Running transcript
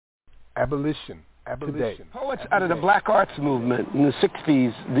Abolition. Today. Poets out of the black arts movement in the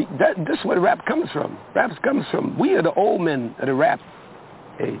 60s, this is where rap comes from. We are the old men of the rap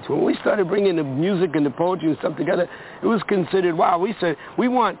age. When we started bringing the music and the poetry and stuff together, it was considered, wow, we said, we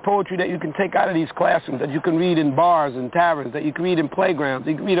want poetry that you can take out of these classrooms, that you can read in bars and taverns, that you can read in playgrounds,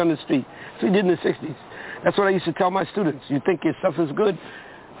 that you can read on the street. So we did in the 60s. That's what I used to tell my students. You think your stuff is good?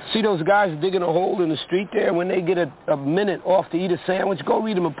 See those guys digging a hole in the street there? When they get a minute off to eat a sandwich, go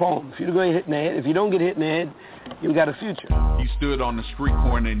read them a poem. If you don't get hit in the head, if you don't get hit in the head, you got a future. He stood on the street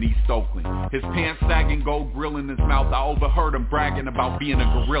corner in East Oakland, his pants sagging, gold grill in his mouth. I overheard him bragging about being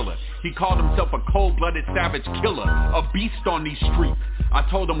a gorilla. He called himself a cold-blooded savage killer, a beast on these streets. I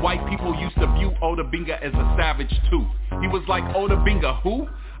told him white people used to view Ota Benga as a savage too. He was like, Ota Benga who?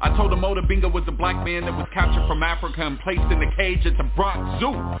 I told him Ota Benga was a black man that was captured from Africa and placed in the cage at the Bronx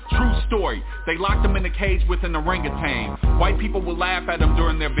Zoo. True story. They locked him in a cage with an orangutan. White people would laugh at him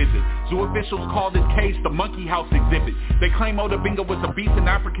during their visit. Zoo officials called his cage the monkey house exhibit. They claim Ota Benga was a beast, an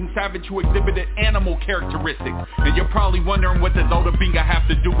African savage who exhibited animal characteristics. And you're probably wondering, what does Ota Benga have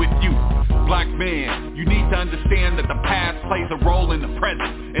to do with you? Black man, you need to understand that the past plays a role in the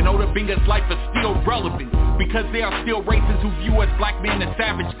present. And Ota Benga's life is still relevant because there are still races who view us black men as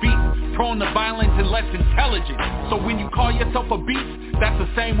savage beast, prone to violence and less intelligent. So when you call yourself a beast, that's the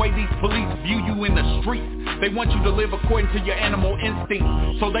same way these police view you in the streets. They want you to live according to your animal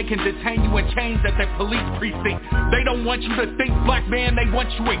instincts so they can detain you in chains at their police precinct. They don't want you to think, black man, they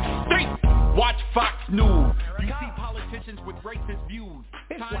want you extinct. Watch Fox News. You see politicians with racist views.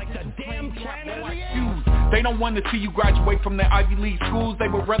 It's like the damn planet of the apes. They don't want to see you graduate from their Ivy League schools. They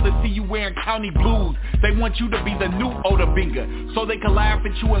would rather see you wearing county blues. They want you to be the new Ota Benga so they can laugh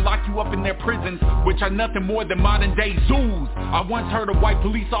at you and lock you up in their prisons, which are nothing more than modern day zoos. I once heard a white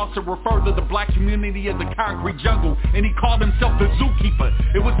police officer refer to the black community as a concrete jungle, and he called himself the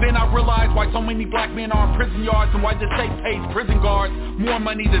zookeeper. It was then I realized why so many black men are in prison yards and why the state pays prison guards more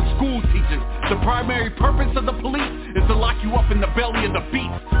money than school teachers. The primary purpose of the police is to lock you up in the belly of the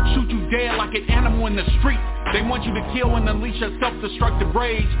beast, shoot you dead like an animal in the street. They want you to kill and unleash your self-destructive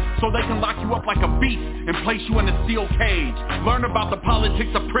rage so they can lock you up like a beast and place you in a steel cage. Learn about the politics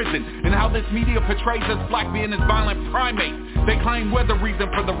of prison and how this media portrays us black men as violent primates. They claim we're the reason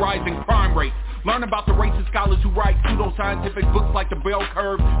for the rising crime rate. Learn about the racist scholars who write pseudo-scientific books like The Bell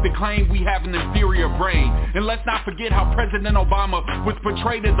Curve that claim we have an inferior brain. And let's not forget how President Obama was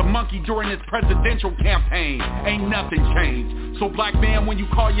portrayed as a monkey during his presidential campaign. Ain't nothing changed. So black man, when you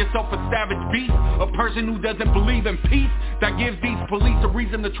call yourself a savage beast, a person who doesn't believe in peace, that gives these police a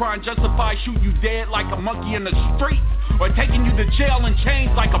reason to try and justify shooting you dead like a monkey in the street, or taking you to jail in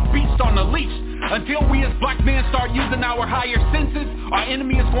chains like a beast on a leash. Until we as black men start using our higher senses, our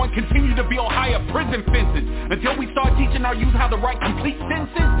enemy is going to continue to build higher prison fences. Until we start teaching our youth how to write complete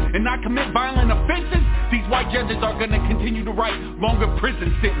sentences and not commit violent offenses, these white judges are going to continue to write longer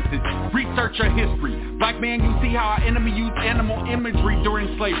prison sentences. Research your history. Black man, you see how our enemy used animal imagery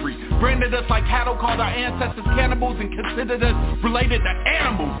during slavery, branded us like cattle, called our ancestors cannibals, and considered us related to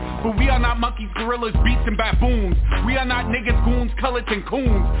animals. But we are not monkeys, gorillas, beasts, and baboons. We are not niggas, goons, cullets, and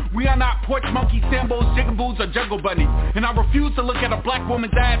coons. We are not porch monkeys, sambos, jigaboos, or juggle bunnies. And I refuse to look at a black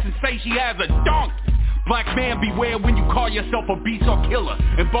woman's ass and say she has a donkey. Black man, beware when you call yourself a beast or killer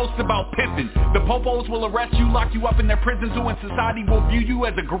and boast about pimping. The popos will arrest you, lock you up in their prison zoo, and society will view you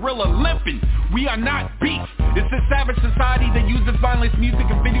as a gorilla limping. We are not beasts. It's this savage society that uses violence, music,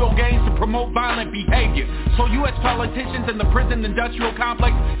 and video games to promote violent behavior. So you as politicians in the prison industrial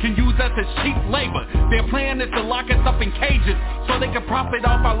complex can use us as cheap labor. Their plan is to lock us up in cages so they can profit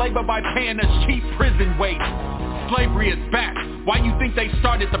off our labor by paying us cheap prison wages. Slavery is back. Why you think they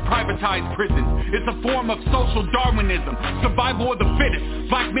started to privatize prisons? It's a form of social Darwinism, survival of the fittest.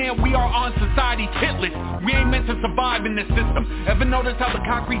 Black man, we are on society's hit list. We ain't meant to survive in this system. Ever notice how the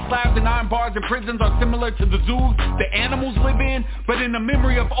concrete slabs and iron bars in prisons are similar to the zoos the animals live in? But in the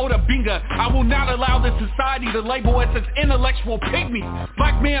memory of Ota Benga, I will not allow this society to label us as intellectual pygmies.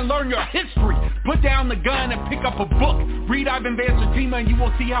 Black man, learn your history. Put down the gun and pick up a book. Read Ivan Van Sertima and you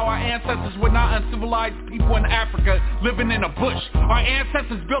will see how our ancestors were not uncivilized people in Africa living in a bush. Our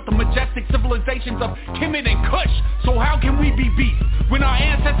ancestors built the majestic civilizations of Kemet and Kush. So how can we be beasts when our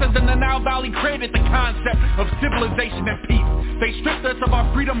ancestors in the Nile Valley created the concept of civilization and peace? They stripped us of our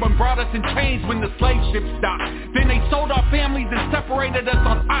freedom and brought us in chains when the slave ships docked. Then they sold our families and separated us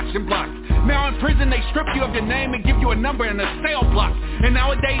on auction blocks. Now in prison they strip you of your name and give you a number and a sale block. And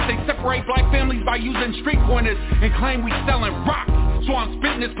nowadays they separate black families by using street corners and claim we selling rocks. So I'm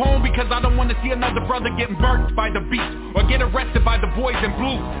spitting this poem because I don't want to see another brother getting burnt by the beast or get arrested by the boys in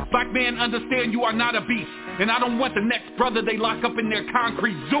blue. Black man, understand you are not a beast, and I don't want the next brother they lock up in their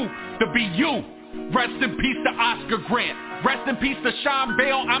concrete zoo to be you. Rest in peace to Oscar Grant. Rest in peace to Sean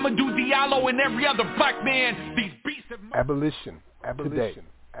Bale, Amadou Diallo, and every other black man. These beasts have... Abolition. Abolition.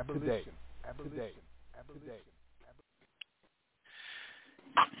 Abolition.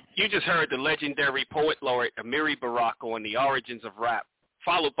 You just heard the legendary poet laureate Amiri Baraka on the origins of rap,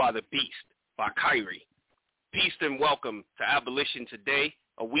 followed by The Beast by Kyrie. Peace and welcome to Abolition Today,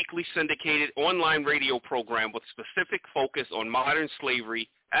 a weekly syndicated online radio program with specific focus on modern slavery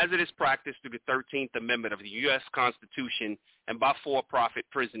as it is practiced through the 13th Amendment of the U.S. Constitution and by for-profit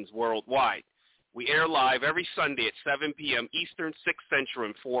prisons worldwide. We air live every Sunday at 7 p.m. Eastern, 6 Central,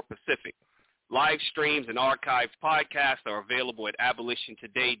 and 4 Pacific. Live streams and archived podcasts are available at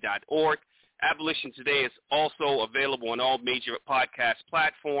abolitiontoday.org. Abolition Today is also available on all major podcast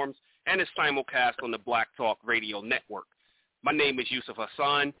platforms and is simulcast on the Black Talk Radio Network. My name is Yusuf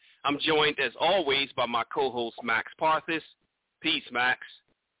Hassan. I'm joined, as always, by my co-host, Max Parthis. Peace, Max.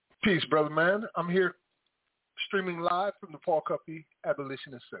 Peace, brother man. I'm here streaming live from the Paul Cuffey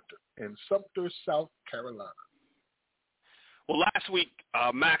Abolitionist Center in Sumter, South Carolina. Well, last week,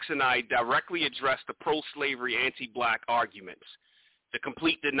 Max and I directly addressed the pro-slavery, anti-black arguments, the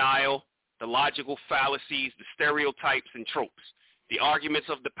complete denial, the logical fallacies, the stereotypes and tropes, the arguments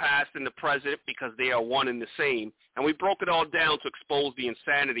of the past and the present because they are one and the same, and we broke it all down to expose the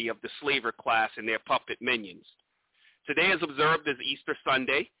insanity of the slaver class and their puppet minions. Today is observed as Easter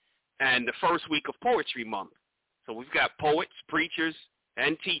Sunday and the first week of Poetry Month. So we've got poets, preachers,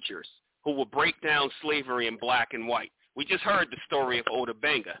 and teachers who will break down slavery in black and white. We just heard the story of Ota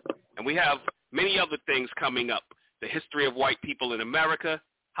Benga, and we have many other things coming up. The history of white people in America,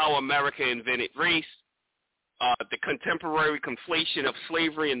 how America invented race, the contemporary conflation of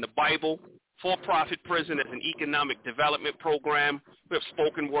slavery in the Bible, for-profit prison as an economic development program. We have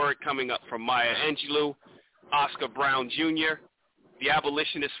spoken word coming up from Maya Angelou, Oscar Brown Jr., the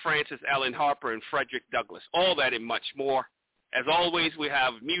abolitionist Francis Ellen Harper, and Fredrick Douglass. All that and much more. As always, we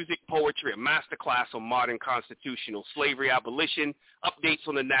have music, poetry, a masterclass on modern constitutional slavery abolition, updates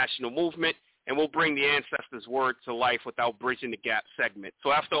on the national movement, and we'll bring the ancestors' word to life with our Bridging the Gap segment.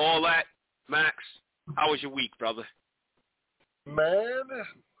 So after all that, Max, how was your week, brother? Man,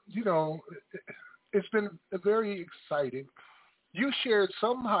 you know, it's been very exciting. You shared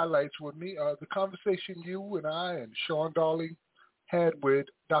some highlights with me, the conversation you and I and Sean Darling had with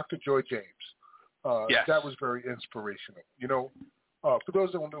Dr. Joy James. Yes. That was very inspirational. You know, for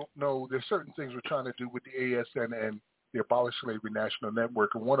those that don't know, there's certain things we're trying to do with the ASN and the Abolish Slavery National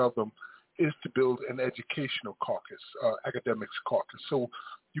Network, and one of them is to build an educational caucus, academics caucus. So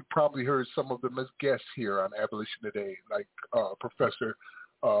you probably heard some of them as guests here on Abolition Today, like Professor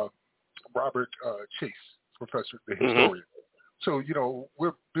Robert Chase, Professor, the historian. Mm-hmm. So, you know,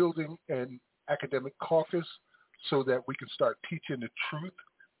 we're building an academic caucus so that we can start teaching the truth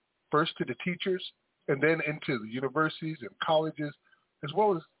first to the teachers and then into the universities and colleges, as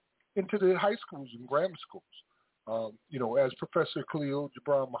well as into the high schools and grammar schools. You know, as Professor Khalil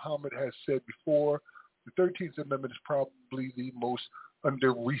Gibran Muhammad has said before, the 13th Amendment is probably the most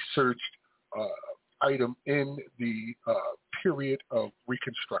under-researched item in the period of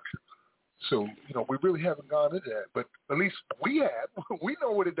Reconstruction. So, you know, we really haven't gone into that, but at least we have. We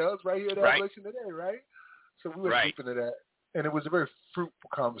know what it does right here at Abolition Today, right? So we went deep into that. And it was a very fruitful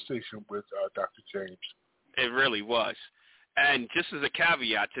conversation with Dr. James. It really was. And just as a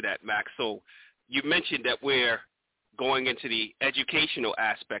caveat to that, Max, so you mentioned that we're going into the educational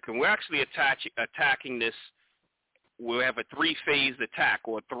aspect, and we're actually attacking this. We have a three-phase attack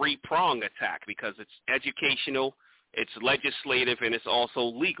or a three-prong attack because it's educational, it's legislative, and it's also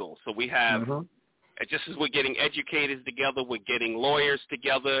legal. So we have, just as we're getting educators together, we're getting lawyers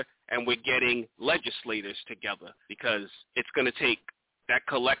together, and we're getting legislators together because it's going to take that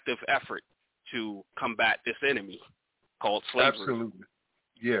collective effort to combat this enemy called slavery. Absolutely.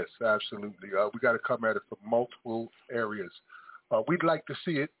 Yes, absolutely. We got to come at it from multiple areas. We'd like to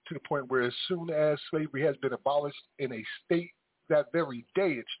see it to the point where as soon as slavery has been abolished in a state, that very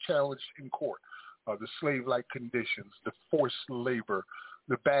day it's challenged in court. The slave-like conditions, the forced labor,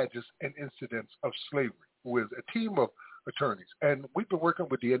 the badges and incidents of slavery with a team of attorneys. And we've been working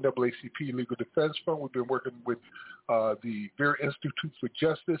with the NAACP Legal Defense Fund. We've been working with the Vera Institute for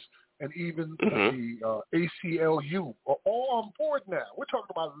Justice and even the ACLU are all on board now. We're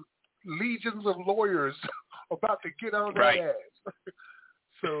talking about legions of lawyers about to get on their ass.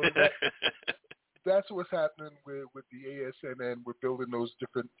 So that's what's happening with the ASN, and we're building those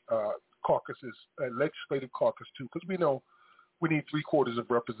different caucuses, legislative caucus too, because we know we need 3/4 of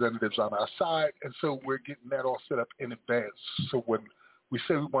representatives on our side, and so we're getting that all set up in advance. So when we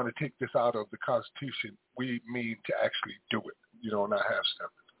say we want to take this out of the Constitution, we mean to actually do it, not half step.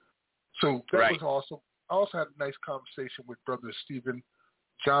 So that was awesome. I also had a nice conversation with Brother Stephen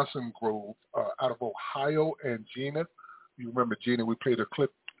Johnson Grove out of Ohio and Gina. You remember Gina? We played a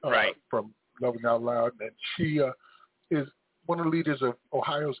clip from Loving Out Loud, and she is one of the leaders of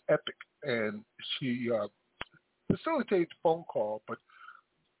Ohio's EPIC, and she facilitated the phone call. But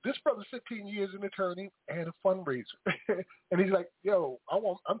this brother's 15 years an attorney and a fundraiser, and he's like, "Yo,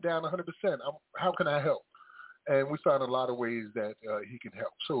 I'm down 100%. How can I help?" And we found a lot of ways that he can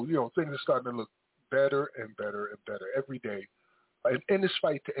help. So things are starting to look better and better and better every day in this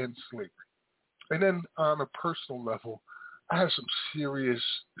fight to end slavery. And then on a personal level, I had some serious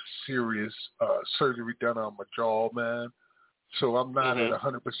surgery done on my jaw, man. So I'm not at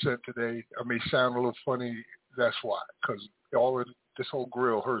 100% today. I may sound a little funny. That's why, because this whole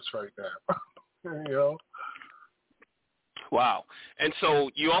grill hurts right now. Wow. And so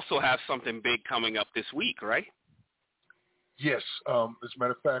you also have something big coming up this week, right? Yes. As a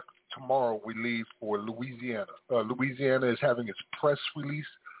matter of fact, tomorrow we leave for Louisiana. Louisiana is having its press release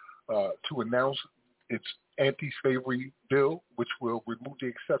to announce its anti-slavery bill, which will remove the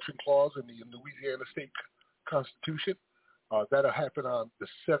exception clause in the Louisiana state constitution. That'll happen on the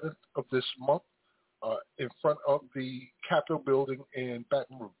 7th of this month in front of the Capitol building in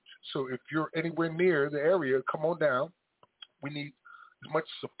Baton Rouge. So if you're anywhere near the area, come on down. We need as much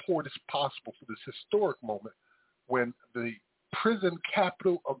support as possible for this historic moment when the prison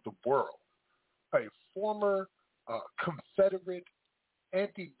capital of the world, a former Confederate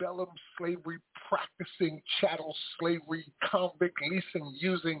antebellum slavery practicing chattel slavery convict leasing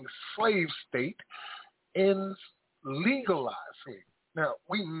using slave state, ends legalized slavery. Now,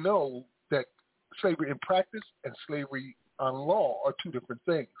 we know that slavery in practice and slavery on law are two different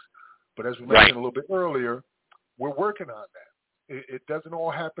things. But as we mentioned a little bit earlier, we're working on that. It doesn't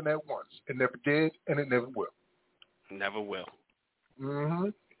all happen at once. It never did, and it never will. Never will. Mm-hmm.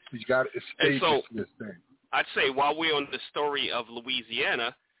 You got to stay for this thing. I'd say while we're on the story of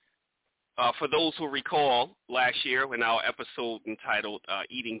Louisiana, for those who recall last year in our episode entitled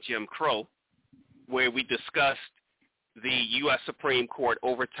Eating Jim Crow, where we discussed the U.S. Supreme Court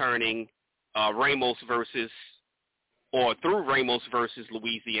overturning Ramos through Ramos versus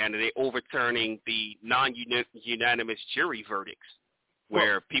Louisiana, they're overturning the non-unanimous jury verdicts,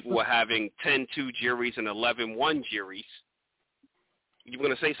 where people were having 10-2 juries and 11-1 juries. You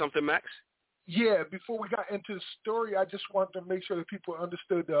going to say something, Max? Yeah, before we got into the story, I just wanted to make sure that people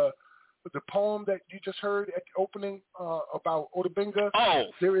understood the poem that you just heard at the opening about Ota Benga.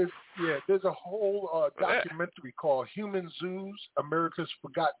 Oh. There's a whole documentary called Human Zoos, America's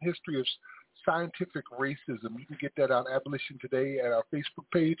Forgotten History of Scientific Racism. You can get that on Abolition Today at our Facebook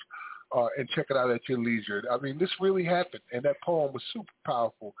page and check it out at your leisure. I mean, this really happened, and that poem was super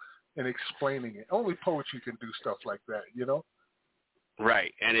powerful in explaining it. Only poetry can do stuff like that,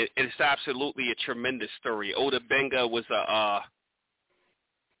 Right, and it's absolutely a tremendous story. Ota Benga was a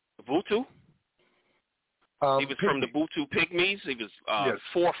Butu. He was from the Butu Pygmies. He was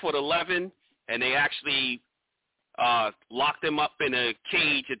 4'11", and they actually locked him up in a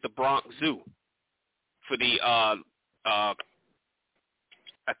cage at the Bronx Zoo for the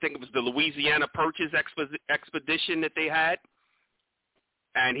I think it was the Louisiana Purchase expedition that they had,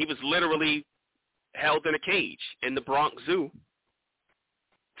 and he was literally held in a cage in the Bronx Zoo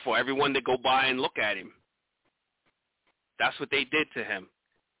for everyone to go by and look at him. That's what they did to him.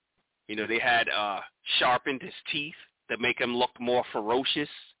 They had sharpened his teeth to make him look more ferocious.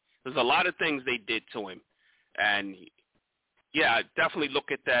 There's a lot of things they did to him. And, yeah, definitely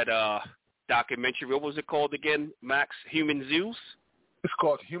look at that documentary. What was it called again, Max? Human Zoos? It's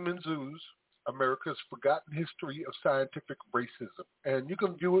called Human Zoos, America's Forgotten History of Scientific Racism. And you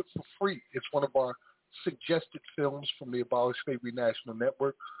can view it for free. It's one of our suggested films from the Abolish Slavery National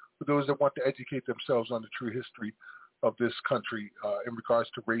Network for those that want to educate themselves on the true history of this country in regards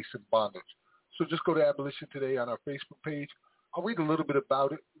to race and bondage. So just go to Abolition Today on our Facebook page. I'll read a little bit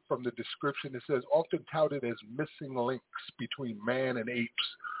about it from the description. It says, often touted as missing links between man and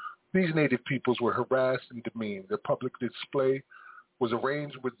apes, these native peoples were harassed and demeaned. Their public display was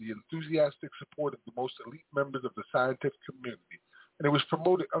arranged with the enthusiastic support of the most elite members of the scientific community, and it was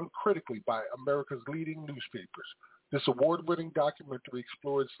promoted uncritically by America's leading newspapers. This award-winning documentary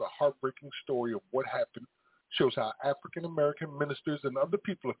explores the heartbreaking story of what happened, shows how African-American ministers and other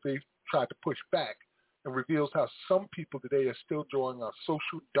people of faith tried to push back, and reveals how some people today are still drawing on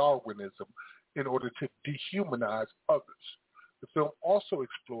social Darwinism in order to dehumanize others. The film also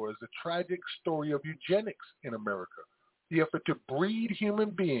explores the tragic story of eugenics in America, the effort to breed human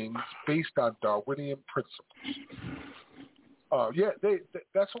beings based on Darwinian principles.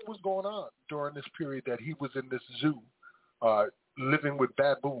 That's what was going on during this period that he was in this zoo living with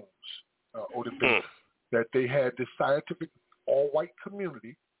baboons, Ota Benga, that they had this scientific all-white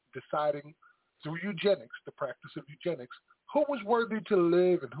community deciding through eugenics, the practice of eugenics, who was worthy to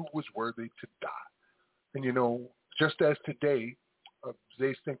live and who was worthy to die. And, just as today,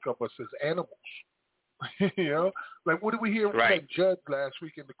 they think of us as animals. Like what did we hear from that judge last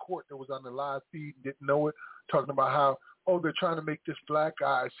week in the court that was on the live feed and didn't know it, talking about how, they're trying to make this black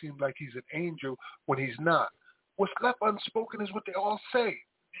guy seem like he's an angel when he's not. What's left unspoken is what they all say.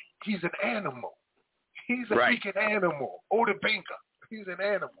 He's an animal. He's a freaking animal. Ota Benga. He's an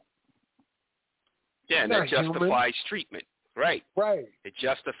animal. Yeah, and that justifies treatment. Right. Right. It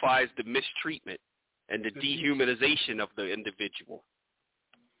justifies the mistreatment and the dehumanization of the individual.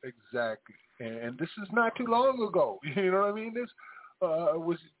 Exactly. And this is not too long ago. You know what I mean? This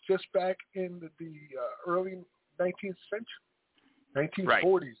was just back in the early 19th century,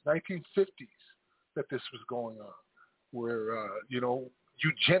 1940s, 1950s, that this was going on, where,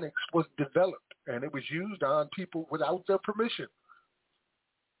 eugenics was developed, and it was used on people without their permission.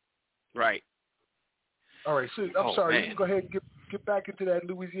 Right. All right, so I'm sorry. Man. You can go ahead and get back into that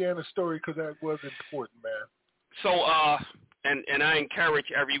Louisiana story because that was important, man. So, and I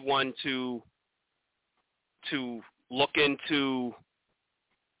encourage everyone to look into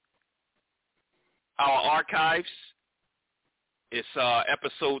our archives. It's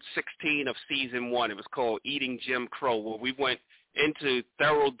episode 16 of season 1. It was called Eating Jim Crow, where we went into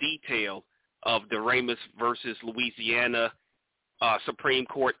thorough detail of the Ramos versus Louisiana Supreme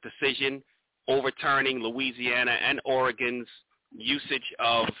Court decision, overturning Louisiana and Oregon's usage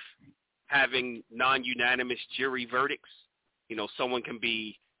of having non-unanimous jury verdicts. Someone can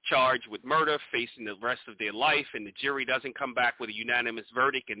be charged with murder, facing the rest of their life, and the jury doesn't come back with a unanimous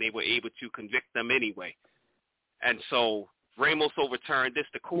verdict, and they were able to convict them anyway. And so Ramos overturned this.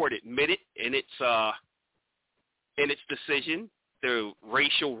 The court admitted in its decision the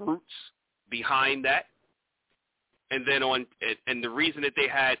racial roots behind that, and then and the reason that they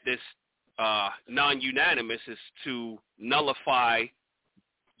had this non-unanimous is to nullify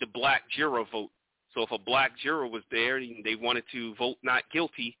the black juror vote. So if a black juror was there and they wanted to vote not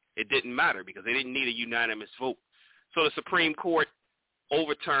guilty, it didn't matter because they didn't need a unanimous vote. So the Supreme Court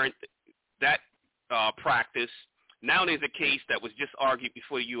overturned that practice. Now there's a case that was just argued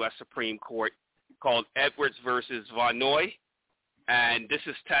before the U.S. Supreme Court called Edwards versus Varnoy, and this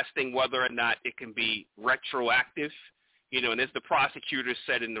is testing whether or not it can be retroactive. And as the prosecutors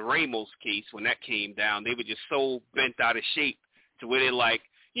said in the Ramos case, when that came down, they were just so bent out of shape to where they're like,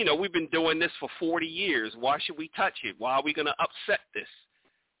 we've been doing this for 40 years. Why should we touch it? Why are we going to upset this?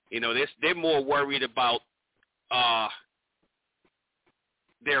 They're more worried about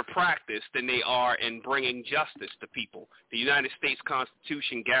their practice than they are in bringing justice to people. The United States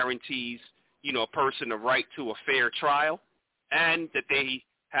Constitution guarantees, a person the right to a fair trial, and that they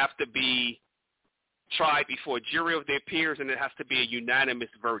have to be tried before a jury of their peers, and it has to be a unanimous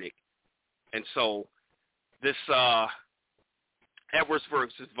verdict. And so this Edwards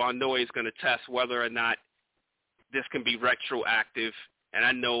versus Varnoy is going to test whether or not this can be retroactive. And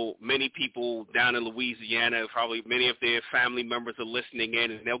I know many people down in Louisiana, probably many of their family members are listening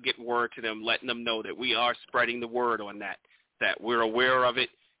in, and they'll get word to them, letting them know that we are spreading the word on that we're aware of it.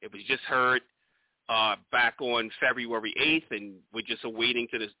 It was just heard back on February 8th, and we're just awaiting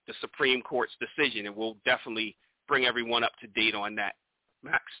to the Supreme Court's decision, and we'll definitely bring everyone up to date on that.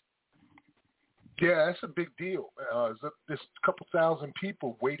 Max? Yeah, that's a big deal. There's a couple thousand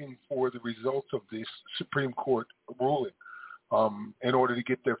people waiting for the results of this Supreme Court ruling in order to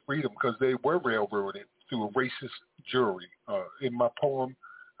get their freedom because they were railroaded through a racist jury. In my poem,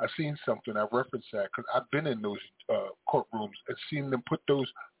 I seen something. I referenced that because I've been in those courtrooms and seen them put those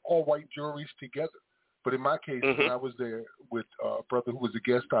all-white juries together. But in my case, when I was there with a brother who was a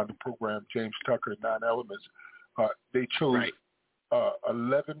guest on the program, James Tucker, 9 Elements, they chose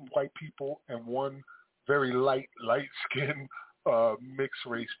 11 white people and one very light-skinned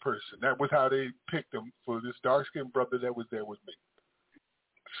mixed-race person. That was how they picked them for this dark-skinned brother that was there with me.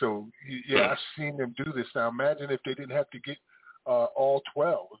 So, yeah, I've seen them do this. Now, imagine if they didn't have to get all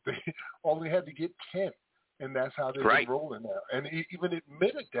 12. If they only had to get 10. And that's how they're rolling now. And he even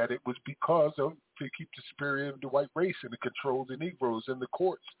admitted that it was because of to keep the spirit of the white race and to control the Negroes in the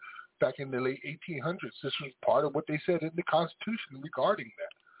courts back in the late 1800s. This was part of what they said in the Constitution regarding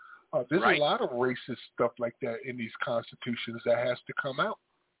that. There's a lot of racist stuff like that in these constitutions that has to come out.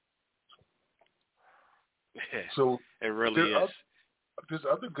 So it really is. there's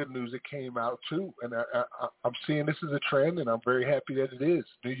other good news that came out too, and I'm seeing this as a trend, and I'm very happy that it is.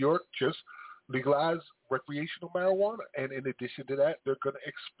 New York just legalized recreational marijuana, and in addition to that, they're going to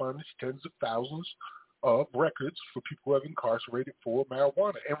expunge tens of thousands of records for people who have incarcerated for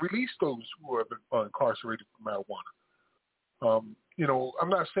marijuana and release those who have been incarcerated for marijuana. I'm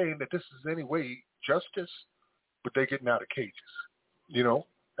not saying that this is any way justice, but they're getting out of cages,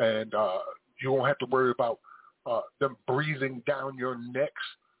 and you won't have to worry about them breathing down your necks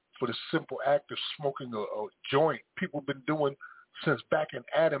for the simple act of smoking a joint. People have been doing since back in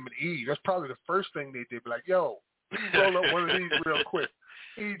Adam and Eve. That's probably the first thing they did. Be like, yo, roll up one of these real quick.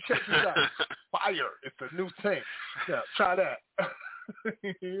 Hey, check this out. Fire. It's a new thing. Yeah, try that.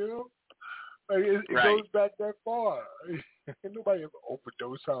 It goes back that far. Nobody ever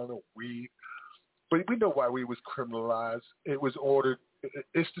overdosed on no weed. But we know why weed was criminalized. It was ordered.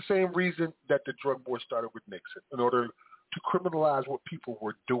 It's the same reason that the drug war started with Nixon, in order to criminalize what people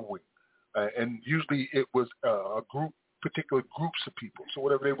were doing. And usually it was particular groups of people. So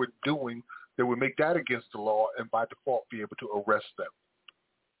whatever they were doing, they would make that against the law and by default be able to arrest them.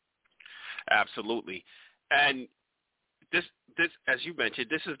 Absolutely. And this, as you mentioned,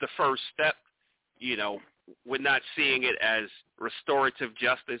 this is the first step. We're not seeing it as restorative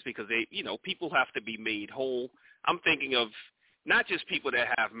justice because people have to be made whole. I'm thinking of not just people that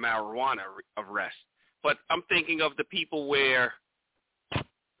have marijuana arrest, but I'm thinking of the people where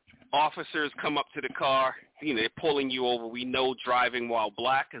officers come up to the car, they're pulling you over. We know driving while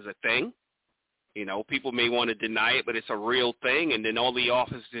black is a thing. People may want to deny it, but it's a real thing. And then all the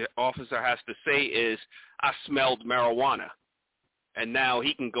officer has to say is, I smelled marijuana. And now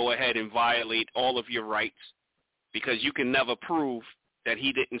he can go ahead and violate all of your rights because you can never prove that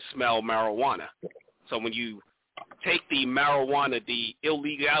he didn't smell marijuana. So when you take the marijuana, the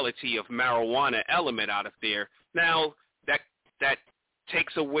illegality of marijuana element out of there, now that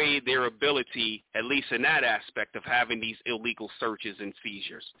takes away their ability, at least in that aspect, of having these illegal searches and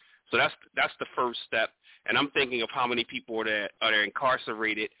seizures. So that's the first step. And I'm thinking of how many people are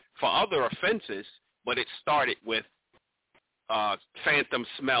incarcerated for other offenses, but it started with phantom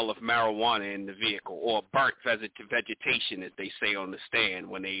smell of marijuana in the vehicle, or burnt vegetation, as they say on the stand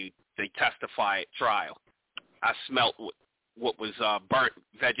when they testify at trial. I smelt what was burnt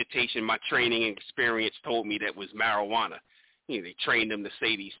vegetation. My training and experience told me that was marijuana. They trained them to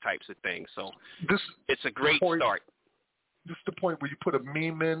say these types of things. So it's a great start. This is the point where you put a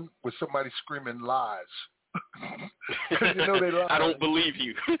meme in with somebody screaming lies. They lie. I don't believe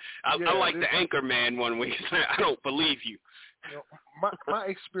you. I like the anchor man one way. I don't believe you. My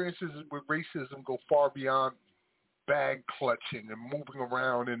experiences with racism go far beyond bag clutching and moving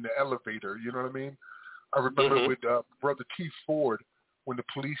around in the elevator. You know what I mean? I remember with Brother T. Ford when the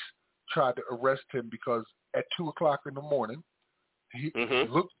police tried to arrest him because at 2:00 in the morning, he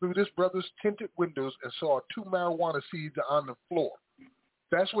looked through this brother's tinted windows and saw 2 marijuana seeds on the floor.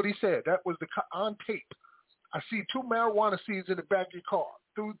 That's what he said. That was on tape. I see 2 marijuana seeds in the back of your car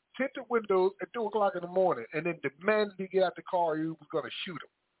through tinted windows at 2:00 in the morning, and then demanded he get out the car. He was going to shoot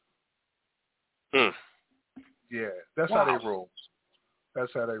him. Yeah, that's how they roll.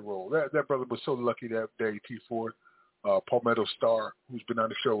 That's how they roll. That brother was so lucky that day, T. Ford, Palmetto Star, who's been on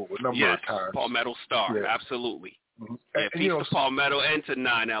the show a number of times. Palmetto Star, absolutely. Yeah, peace to Palmetto and to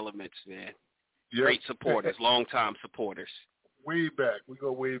 9 Elements, man. Yeah. Great supporters, long-time supporters. Way back. We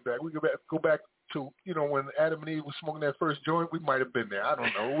go way back. We go back to, when Adam and Eve was smoking that first joint. We might have been there. I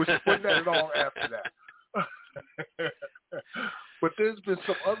don't know. It wasn't that long after that. But there's been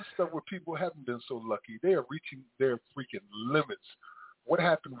some other stuff where people haven't been so lucky. They are reaching their freaking limits. What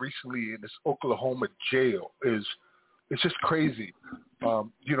happened recently in this Oklahoma jail is it's just crazy. There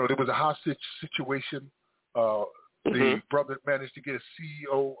was a hostage situation. The brother managed to get a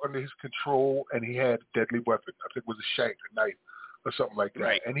CEO under his control, and he had a deadly weapon. I think it was a shank, a knife, or something like that.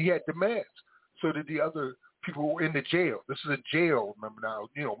 Right. And he had demands. So did the other people who were in the jail. This is a jail, remember now.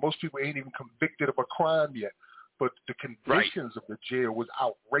 Most people ain't even convicted of a crime yet. But the conditions of the jail was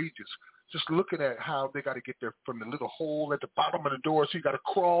outrageous. Just looking at how they got to get there from the little hole at the bottom of the door, so you got to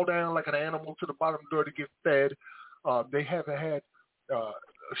crawl down like an animal to the bottom of the door to get fed. They haven't had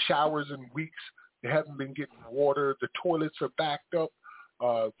showers in weeks. They haven't been getting water. The toilets are backed up.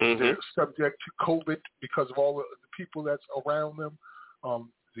 They're subject to COVID because of all the people that's around them.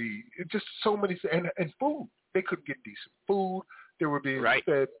 Just so many, and food. They couldn't get decent food. They were being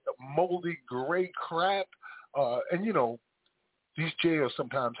fed moldy, gray crap. These jails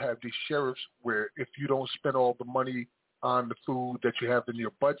sometimes have these sheriffs where if you don't spend all the money on the food that you have in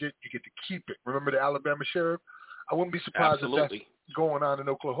your budget, you get to keep it. Remember the Alabama sheriff? I wouldn't be surprised if that's going on in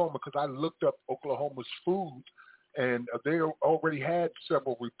Oklahoma, because I looked up Oklahoma's food, And they already had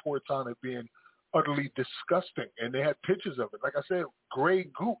several reports on it being utterly disgusting, and they had pictures of it. Like I said, gray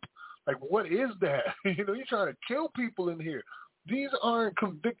goop. Like, what is that? You're trying to kill people in here. These aren't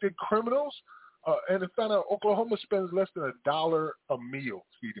convicted criminals. And in fact, Oklahoma spends less than $1 a meal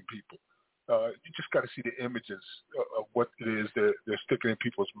feeding people. You just got to see the images of what it is they're sticking in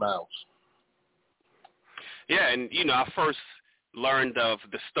people's mouths. Yeah, and, I first learned of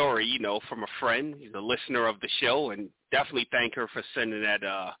the story, from a friend, a listener of the show, and definitely thank her for sending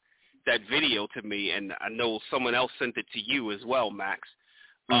that video to me. And I know someone else sent it to you as well, Max.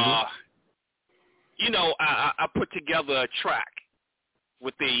 Mm-hmm. I put together a track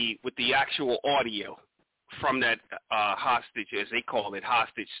with the actual audio from that hostage, as they call it,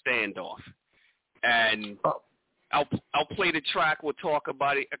 hostage standoff. And I'll play the we'll talk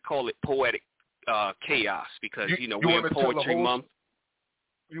about it. I call it poetic chaos because, we're in Poetry Month.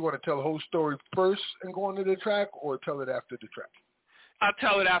 You want to tell the whole story first and go into the track, or tell it after the track? I'll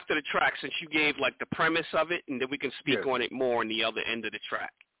tell it after the track since you gave, the premise of it, and then we can speak on it more on the other end of the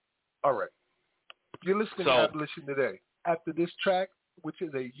track. All right. You're listening to Abolition Today. After this track, which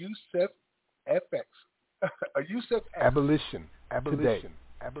is a Yusef FX. A Yusef Abolition. Today.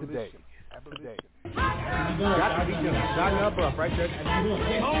 Abolition. Got to be just knocking up right there. We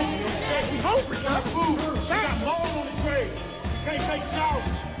hungry, got food. We got mold on the grave. We can't take showers.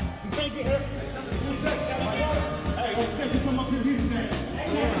 We can't get here. Hey, you come up here,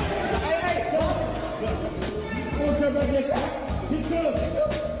 Hey,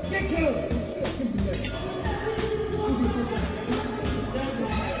 Get good.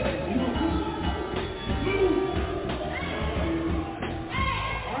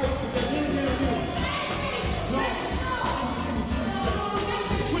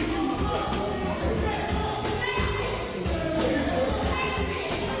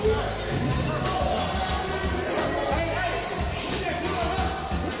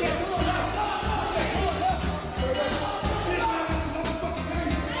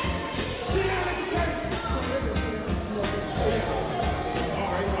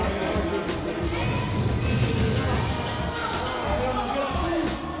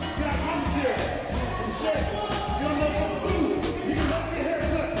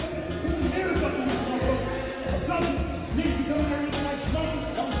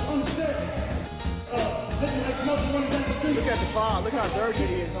 Look at the pod. Look how dirty it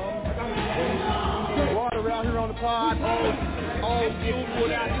is, homie. Water around here on the pod. Oh, get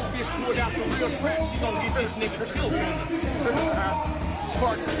pulled out. This bitch pulled out some real crap. You gonna get this nigga killed.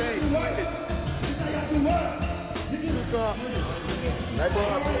 Part of the day. What's up? Hey, bro,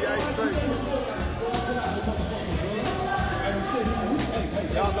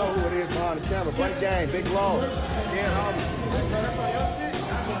 y'all know who it is behind the camera. Buddy Gang, Big Law. Yeah, homie.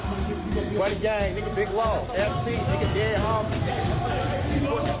 Buddy Gang, nigga, Big Law. FC, nigga, dead homie.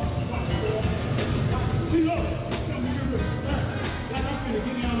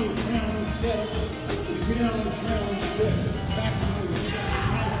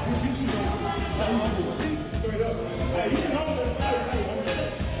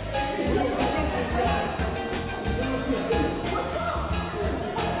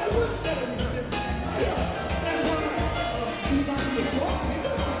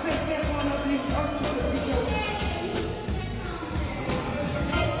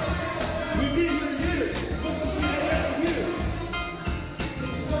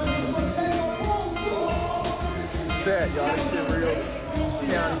 Y'all, this shit real.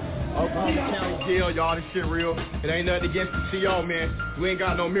 Oklahoma County Jail, y'all, this shit real. It ain't nothing against the CO, man. We ain't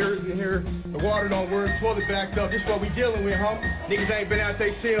got no mirrors in here. The water don't work, toilet backed up. This what we dealing with, huh? Niggas ain't been out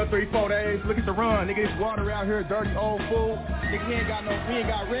they cell 3-4 days. Look at the run, nigga. This water out here, dirty old fool. Nigga, we ain't got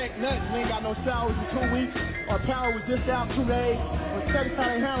wreck, nothing. We ain't got no showers in 2 weeks. Our power was just out 2 days. When Steady how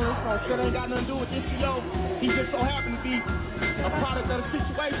they handle it, so shit ain't got nothing to do with this CO. He just so happened to be a product of the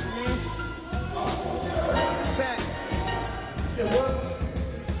situation, man. Fact.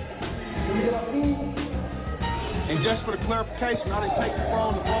 And just for the clarification, I didn't take the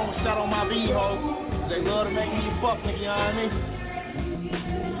phone and shot on my V-hole. They love to make me a fuck nigga, you know what I mean?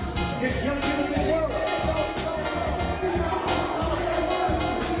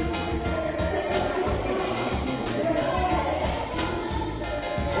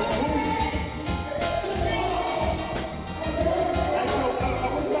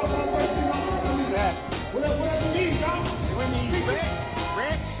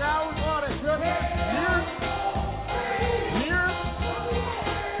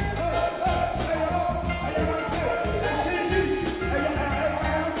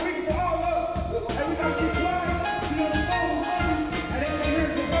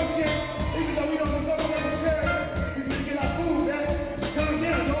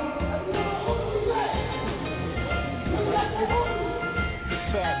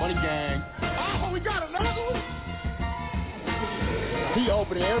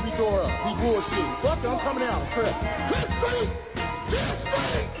 opening every door up. He bullshit. Fuck it, I'm coming out. Crip Street! Crip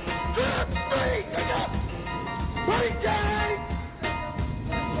Street! Crip Street! Nigga! Street gang!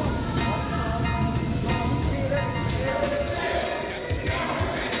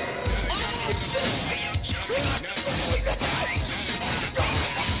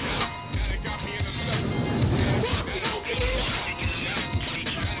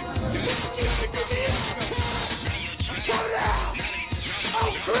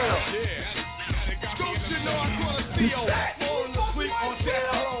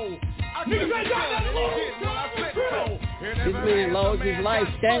 This man lost his life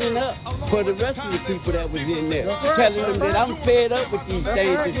standing up for the rest of the people that was in there, telling them that I'm fed up with these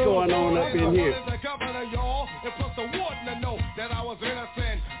things that's going on up in here. That I was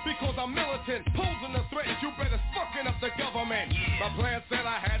innocent because I'm militant, posing a threat. You better fucking up the government. My plan said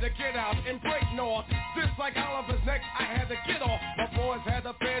I had to get out and break north. Just like Oliver's neck, I had to get off. My boys had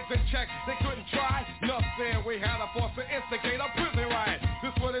the feds in check. They couldn't try nothing. We had a force to instigate a prison riot.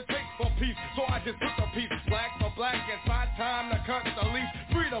 This what it takes for peace, so I just took a piece. Black for black, it's my time to cut the lease.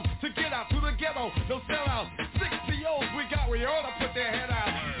 Freedom to get out to the ghetto, no sellouts. 60-O's we got, we ought to put their head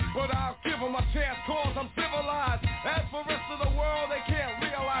out. But I'll give them a chance, cause I'm civilized. As for rest of the world, they can't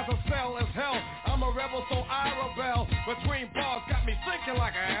realize a cell is hell. I'm a rebel, so I rebel. Between bars, got me thinking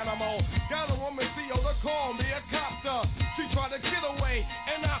like an animal. Got a woman, CEO, to call me a copter. She tried to get away,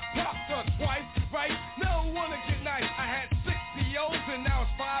 and I popped her twice, right? No one to get nice. I had 60-O's, and now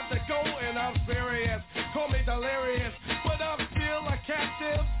it's 5 to go, and I'm serious. Call me delirious, but I'm still a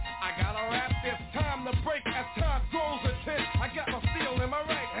captive. I gotta rap this time to break as time grows intense. I got my steel in my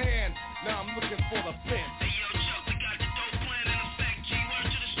right hand. Now I'm looking for the fence. Hey, yo, Chuck, we got the dope plan in effect. G, word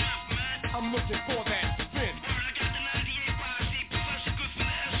to the strength, man. I'm looking for that fence. Word, I got the 98 5G, Professor good for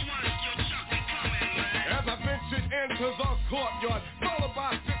the S1. Yo, Chuck, we coming, man. As I ventured into the courtyard, followed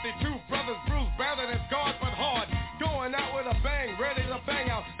by 52 brothers, bruised, battered and scarred, but hard. Going out with a bang, ready to bang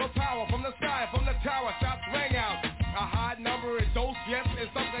out. The power from the sky, from the tower, shots rang out. A high number is dose, yes, it's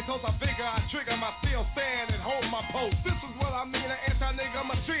something close. I figure I trigger my steel stand and hold my post. This is what I mean, an anti-nigga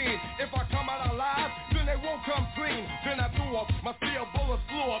machine. If I come out alive, then they won't come clean. Then I threw up, my steel bullets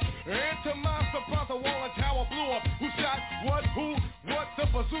flew up. Into my surprise, the wall and tower blew up. Who shot what, who, what, the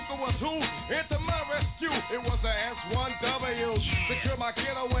bazooka was who? Into my rescue, it was the S1W. Secure my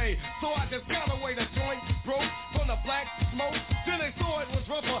getaway, so I just got away. The joint broke from the black smoke. Then they saw it was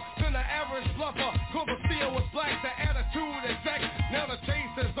rougher than the average bluffer. Cause the steel was black, the attitude exact. Now the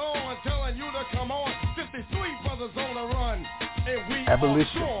chase is on, telling you to come on. 53 brothers on the run, and we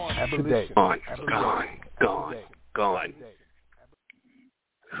Abolition. are Today. Gone.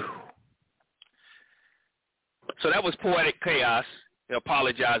 So that was Poetic Chaos. I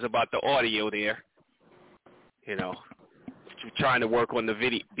apologize about the audio there. You know, trying to work on the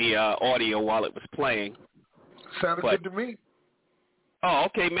audio while it was playing. Sounded good to me. Oh,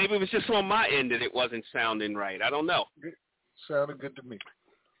 okay. Maybe it was just on my end that it wasn't sounding right. I don't know. It sounded good to me.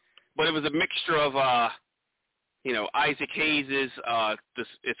 But it was a mixture of, Isaac Hayes's,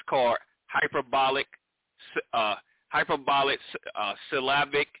 it's called hyperbolic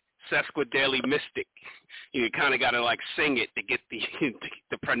syllabic sesquidaily mystic. You kind of got to like sing it to get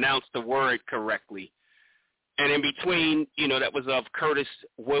to pronounce the word correctly. And in between, that was of Curtis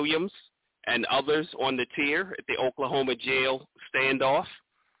Williams and others on the tier at the Oklahoma jail standoff,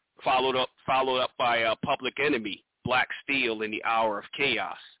 followed up by Public Enemy, Black Steel in the Hour of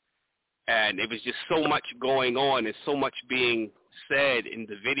Chaos. And it was just so much going on and so much being said in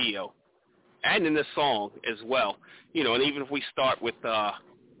the video and in the song as well. And even if we start with,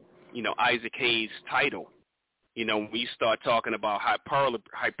 Isaac Hayes' title, when we start talking about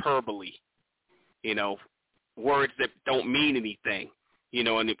hyperbole, words that don't mean anything,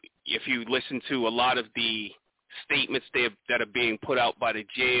 and if you listen to a lot of the statements that are being put out by the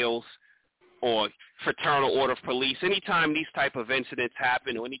jails or fraternal order of police, anytime these type of incidents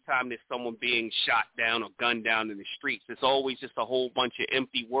happen or anytime there's someone being shot down or gunned down in the streets, it's always just a whole bunch of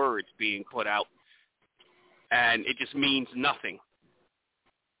empty words being put out, and it just means nothing.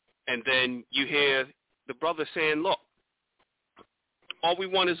 And then you hear the brother saying, look, all we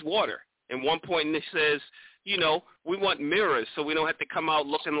want is water. And one point it says, we want mirrors so we don't have to come out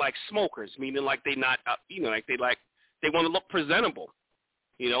looking like smokers, meaning like they not, they want to look presentable.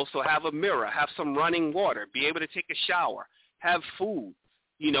 So have a mirror, have some running water, be able to take a shower, have food,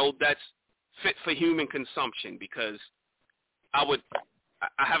 that's fit for human consumption, because I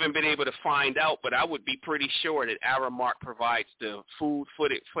haven't been able to find out, but I would be pretty sure that Aramark provides the food for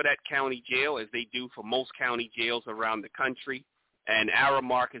that county jail, as they do for most county jails around the country. And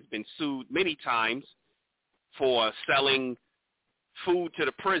Aramark has been sued many times for selling food to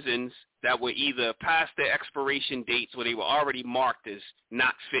the prisons that were either past their expiration dates or they were already marked as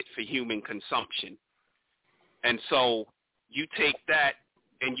not fit for human consumption. And so you take that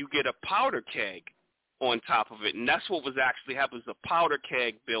and you get a powder keg on top of it, and that's what was actually happening, was a powder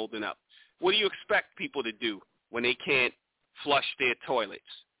keg building up. What do you expect people to do when they can't flush their toilets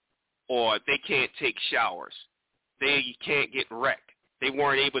or they can't take showers? They can't get rec. They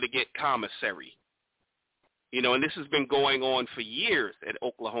weren't able to get commissary. You know, and this has been going on for years at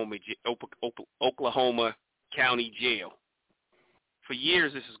Oklahoma County Jail. For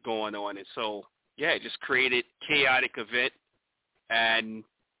years this is going on, and so, yeah, it just created chaotic event, and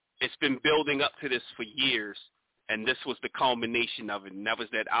it's been building up to this for years, and this was the culmination of it, and that was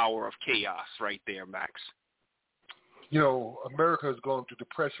that hour of chaos right there, Max. You know, America is going through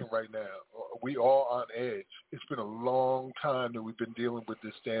depression right now. We all on edge. It's been a long time that we've been dealing with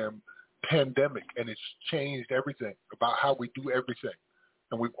this damn pandemic, and it's changed everything about how we do everything.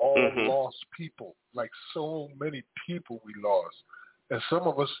 And we've all lost people, like so many people we lost. And some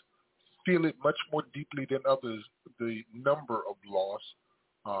of us feel it much more deeply than others, the number of loss.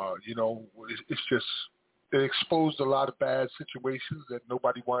 You know, it's just, it exposed a lot of bad situations that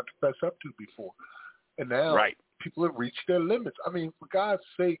nobody wanted to fess up to before. And now people have reached their limits. I mean, for God's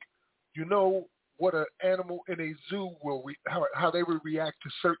sake, you know what an animal in a zoo will, how they will react to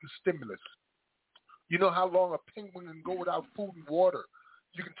certain stimulus. You know how long a penguin can go without food and water.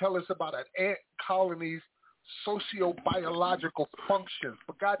 You can tell us about an ant colony's socio-biological functions.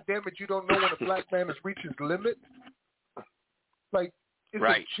 But God damn it, you don't know when a black man has reached his limit? Like, it's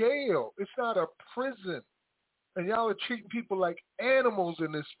a jail. It's not a prison. And y'all are treating people like animals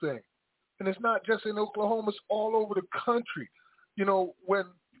in this thing. And it's not just in Oklahoma. It's all over the country. You know, when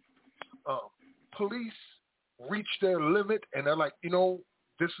police reach their limit and they're like, you know,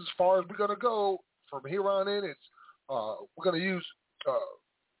 this is as far as we're going to go. From here on in, it's we're going to use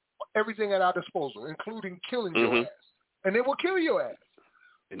everything at our disposal, including killing your ass. And they will kill your ass.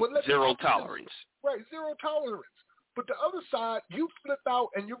 But zero tolerance. Right, zero tolerance. But the other side, you flip out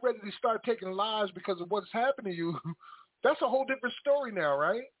and you're ready to start taking lives because of what's happened to you. That's a whole different story now,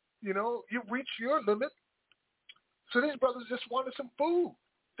 right? You know, you reach your limit. So these brothers just wanted some food.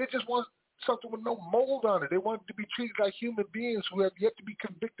 They just want something with no mold on it. They want to be treated like human beings who have yet to be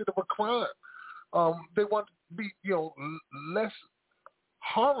convicted of a crime. They want to be, you know, less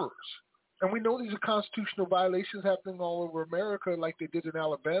horrors. And we know these are constitutional violations happening all over America, like they did in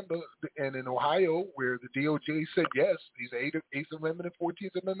Alabama and in Ohio, where the DOJ said, yes, these are 8th Amendment and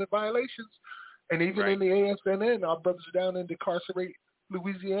 14th Amendment violations. And even in the ASNN, our brothers down in decarcerate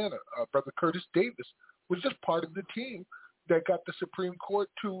Louisiana, Brother Curtis Davis, was just part of the team that got the Supreme Court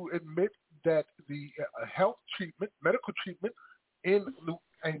to admit that the health treatment, medical treatment in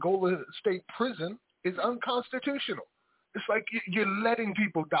Angola State Prison is unconstitutional. It's like you're letting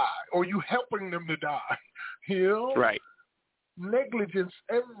people die or you're helping them to die, you know? Right. Negligence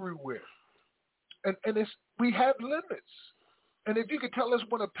everywhere. And it's, we have limits. And if you could tell us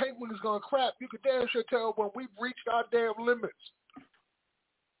when a penguin is going to crap, you could damn sure tell when we've reached our damn limits.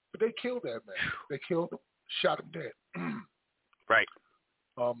 But they killed that man. They killed him, shot him dead. Right.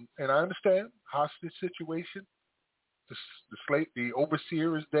 And I understand, hostage situation. The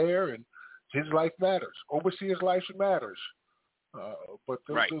overseer is there, and his life matters. Overseer's life matters. But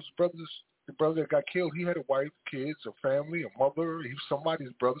those brothers, the brother that got killed, he had a wife, kids, a family, a mother. He was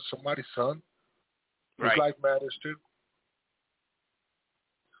somebody's brother, somebody's son. His life matters too.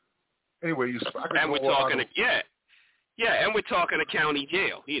 Anyway, and we're talking and we're talking a county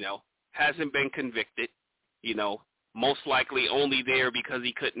jail. You know, hasn't been convicted. You know, most likely only there because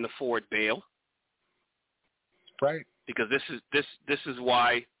he couldn't afford bail. Right. Because this is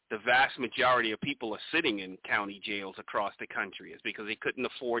why the vast majority of people are sitting in county jails across the country, is because they couldn't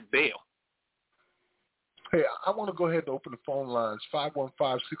afford bail. Hey, I want to go ahead and open the phone lines,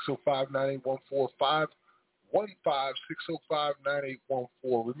 515-605-9814, 515-605-9814.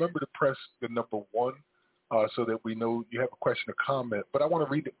 Remember to press the number 1 so that we know you have a question or comment. But I want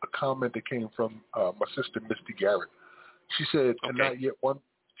to read a comment that came from my sister, Misty Garrett. She said, and not yet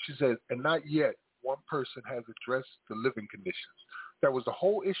one person has addressed the living conditions. That was the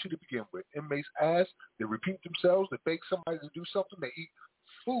whole issue to begin with. Inmates ask, they repeat themselves, they beg somebody to do something, they eat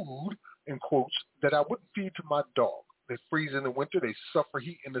food, in quotes, that I wouldn't feed to my dog. They freeze in the winter, they suffer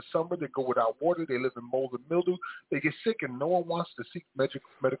heat in the summer, they go without water, they live in mold and mildew, they get sick and no one wants to seek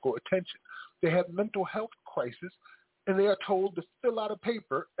medical attention. They have mental health crisis and they are told to fill out a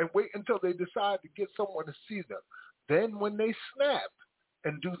paper and wait until they decide to get someone to see them. Then when they snap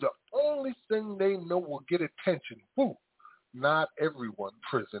and do the only thing they know will get attention, whoo, not everyone in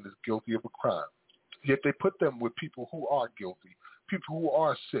prison is guilty of a crime. Yet they put them with people who are guilty, people who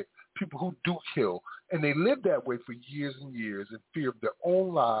are sick, people who do kill, and they live that way for years and years in fear of their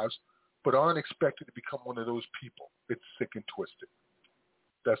own lives, but aren't expected to become one of those people. It's sick and twisted.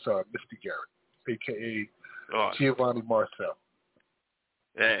 That's Misty Garrett, a.k.a. Giovanni Marcel.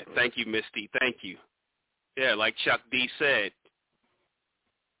 Yeah, thank you, Misty. Thank you. Yeah, like Chuck D said,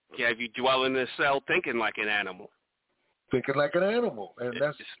 you have you dwell in a cell thinking like an animal. Thinking like an animal. And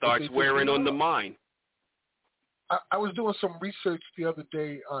it starts wearing on the mind. I was doing some research the other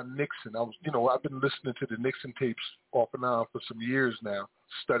day on Nixon. I've been listening to the Nixon tapes off and on for some years now,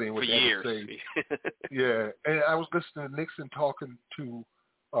 studying what they were saying. Yeah, and I was listening to Nixon talking to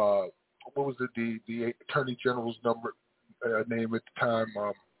what was it, the Attorney General's name at the time.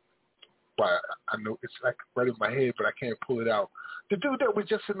 I know it's like right in my head, but I can't pull it out. The dude that was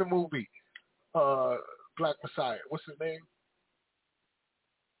just in the movie, Black Messiah. What's his name?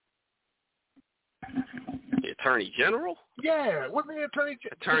 The Attorney General? Yeah, wasn't the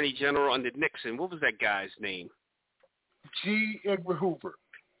Attorney General under Nixon? What was that guy's name? G. Edgar Hoover.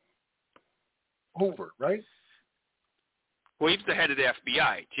 Hoover, right? Well, he was the head of the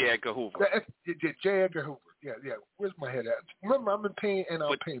FBI, J. Edgar Hoover. J. Edgar Hoover. Yeah. Where's my head at? Remember, I'm in pain and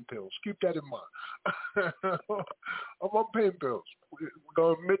I'm pain pills. Keep that in mind. I'm on pain pills. We're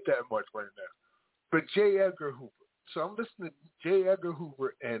going to admit that much right now. But J. Edgar Hoover. So I'm listening to J. Edgar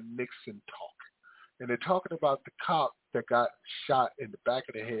Hoover and Nixon talk. And they're talking about the cop that got shot in the back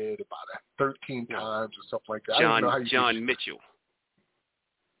of the head about 13 times or something like that. John Mitchell.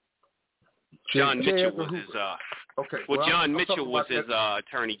 John Mitchell was his. Okay. Well, John Mitchell was his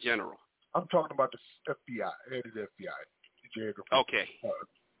Attorney General. I'm talking about the FBI, head of the FBI. J. Edgar Hoover. Okay.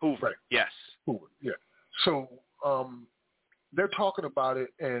 Hoover. Right. Yes. Hoover. Yeah. So they're talking about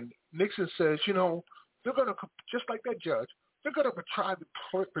it, and Nixon says, they're going to, just like that judge, they're going to try to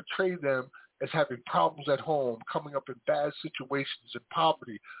portray them as having problems at home, coming up in bad situations and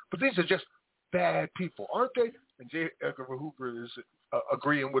poverty. But these are just bad people, aren't they? And J. Edgar Hoover is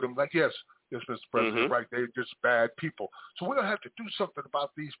agreeing with him, like, yes, Mr. President, right, they're just bad people. So we're going to have to do something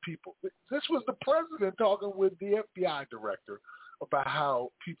about these people. This was the president talking with the FBI director about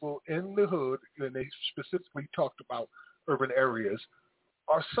how people in the hood, and they specifically talked about urban areas,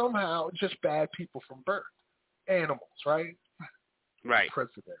 are somehow just bad people from birth. Animals, right? Right.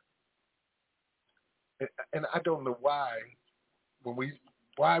 President. And I don't know why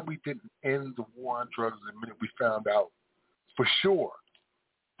we didn't end the war on drugs the minute we found out for sure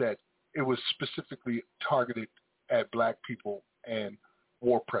that it was specifically targeted at black people and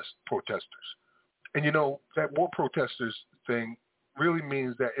war protesters. And that war protesters thing really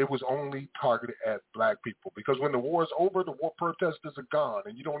means that it was only targeted at black people, because when the war is over, the war protesters are gone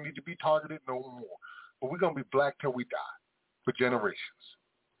and you don't need to be targeted no more. But we're going to be black till we die for generations.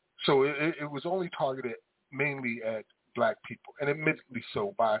 So it was only targeted mainly at black people, and admittedly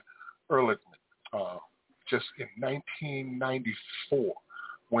so by Ehrlichman, just in 1994,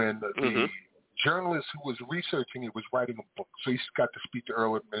 when the journalist who was researching it was writing a book. So he got to speak to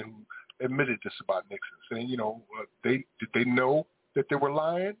Ehrlichman, who admitted this about Nixon, saying, did they know that they were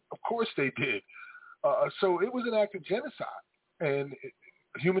lying? Of course they did. So it was an act of genocide and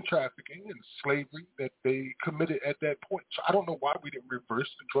human trafficking and slavery that they committed at that point. So I don't know why we didn't reverse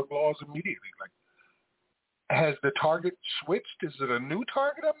the drug laws immediately. Like, has the target switched? Is it a new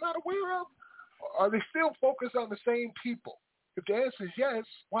target I'm not aware of? Are they still focused on the same people? If the answer is yes,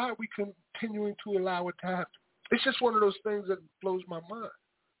 why are we continuing to allow it to happen? It's just one of those things that blows my mind.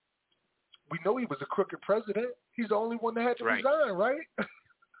 We know he was a crooked president. He's the only one that had to resign, right?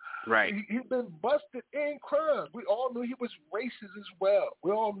 Right. He's been busted in crimes. We all knew he was racist as well.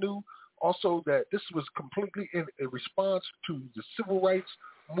 We all knew also that this was completely in a response to the civil rights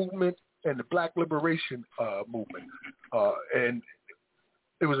movement and the black liberation movement. And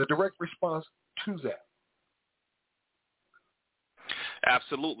it was a direct response to that.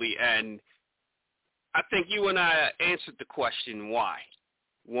 Absolutely. And I think you and I answered the question why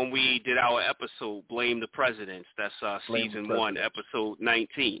when we did our episode, Blame the Presidents. That's season 1, episode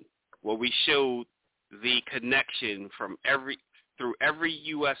 19, where we showed the connection through every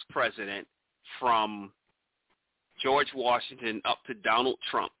U.S. president from George Washington up to Donald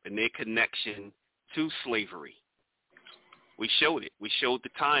Trump and their connection to slavery. We showed it. We showed the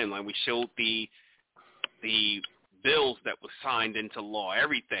timeline. We showed the bills that were signed into law,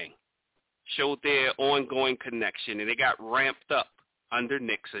 everything. Showed their ongoing connection, and it got ramped up under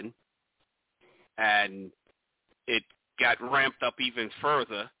Nixon, and it got ramped up even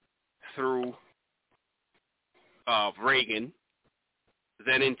further through Reagan,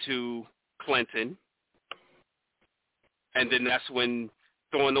 then into Clinton, and then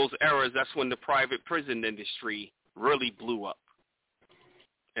during those eras, that's when the private prison industry really blew up.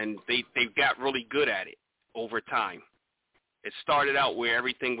 and they got really good at it over time. It started out where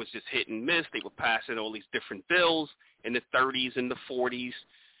everything was just hit and miss. They were passing all these different bills in the 30s and the 40s,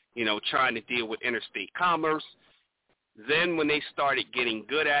 you know, trying to deal with interstate commerce. Then when they started getting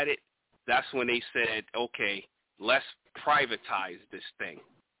good at it, that's when they said, okay, let's privatize this thing.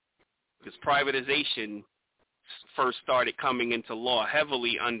 Because privatization first started coming into law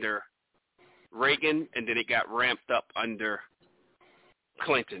heavily under Reagan, and then it got ramped up under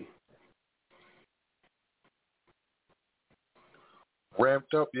Clinton.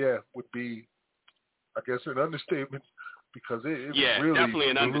 Ramped up, yeah, would be, I guess, an understatement, because it really definitely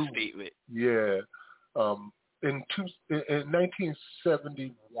an understatement. Yeah. In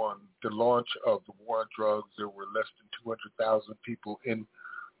 1971, the launch of the war on drugs, there were less than 200,000 people in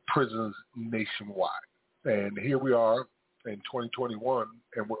prisons nationwide. And here we are in 2021,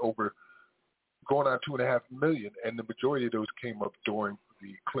 and we're going on 2.5 million, and the majority of those came up during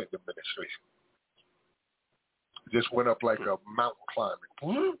the Clinton administration. It just went up like a mountain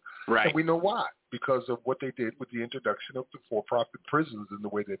climbing. Right. And we know why, because of what they did with the introduction of the for-profit prisons in the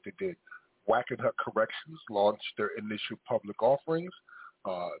way that they did. Wackenhut Corrections launched their initial public offerings.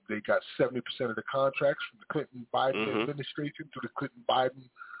 They got 70% of the contracts from the Clinton-Biden administration through the Clinton-Biden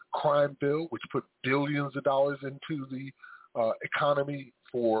crime bill, which put billions of dollars into the economy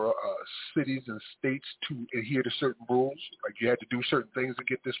for cities and states to adhere to certain rules. Like you had to do certain things to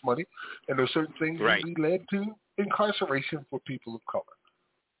get this money, and those certain things really led to incarceration for people of color.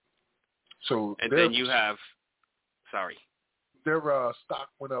 So and then you have, their stock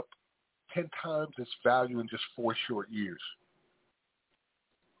went up 10 times its value in just 4 short years.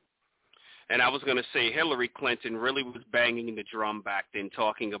 And I was going to say Hillary Clinton really was banging the drum back then,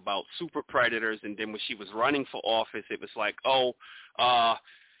 talking about super predators. And then when she was running for office, it was like,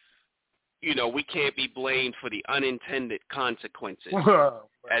 you know, we can't be blamed for the unintended consequences,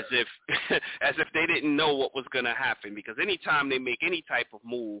 as if they didn't know what was going to happen. Because anytime they make any type of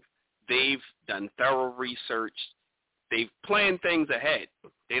move, they've done thorough research. They've planned things ahead.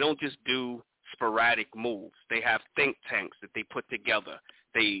 They don't just do sporadic moves. They have think tanks that they put together.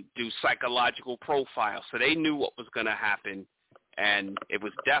 They do psychological profiles. So they knew what was going to happen, and it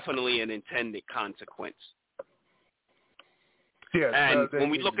was definitely an intended consequence. Yes, and when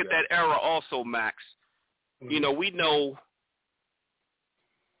we look at that era also, Max, you know, we know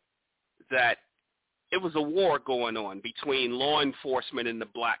that it was a war going on between law enforcement and the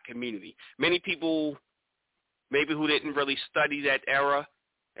black community. Many people maybe who didn't really study that era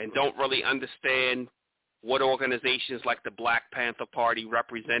and don't really understand what organizations like the Black Panther Party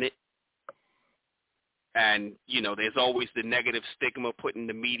represented. And, you know, there's always the negative stigma put in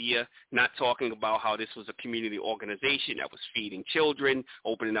the media, not talking about how this was a community organization that was feeding children,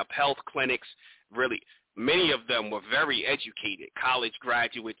 opening up health clinics. Really, many of them were very educated, college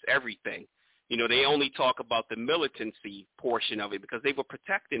graduates, everything. You know, they only talk about the militancy portion of it because they were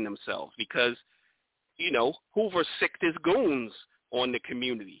protecting themselves because, you know, Hoover sicked his goons on the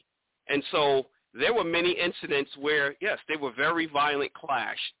community. And so there were many incidents where, yes, there were very violent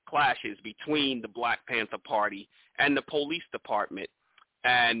clashes between the Black Panther Party and the police department.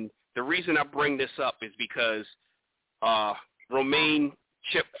 And the reason I bring this up is because Romaine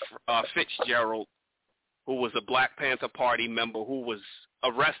Chip Fitzgerald, who was a Black Panther Party member who was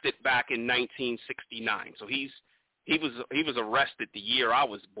arrested back in 1969. So he was arrested the year I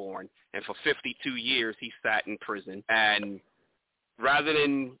was born, and for 52 years he sat in prison. And rather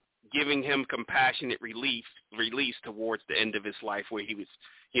than giving him compassionate release towards the end of his life, where he was,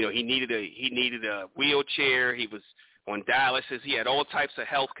 you know, he needed a wheelchair, he was on dialysis, he had all types of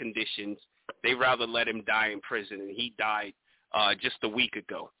health conditions. They rather let him die in prison, and he died just a week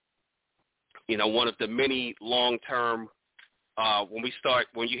ago. You know, one of the many long-term.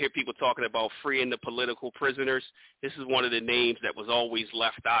 When you hear people talking about freeing the political prisoners, this is one of the names that was always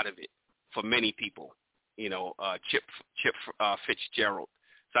left out of it for many people. You know, Chip Fitzgerald.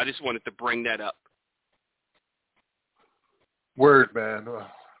 So I just wanted to bring that up. Word, man.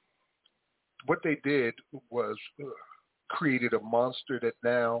 What they did was created a monster that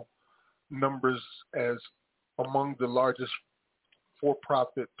now numbers as among the largest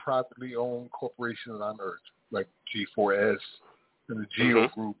for-profit, privately owned corporations on earth, like G4S and the Geo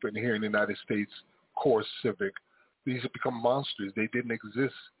Group, and here in the United States, Core Civic. These have become monsters. They didn't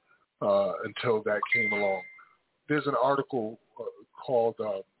exist until that came along. There's an article called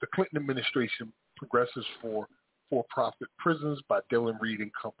The Clinton Administration Progresses for For-Profit Prisons by Dylan Reed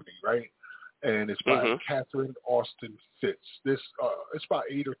and Company, right? And it's by Catherine Austin Fitz. It's about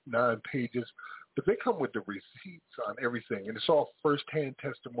 8 or 9 pages, but they come with the receipts on everything. And it's all firsthand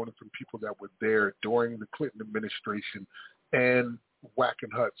testimony from people that were there during the Clinton administration and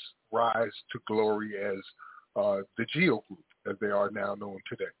Wackenhut's rise to glory as the GEO Group, as they are now known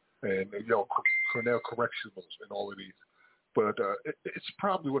today, and Cornell Correctionals and all of these. But it's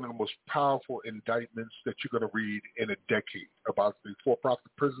probably one of the most powerful indictments that you're going to read in a decade about the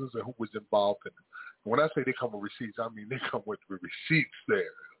for-profit prisons and who was involved in it. And when I say they come with receipts, I mean they come with the receipts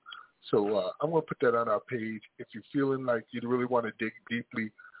there. So I'm going to put that on our page. If you're feeling like you really want to dig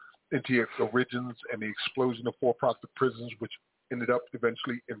deeply into the origins and the explosion of for-profit prisons, which ended up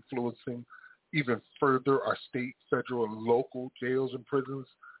eventually influencing even further our state, federal, and local jails and prisons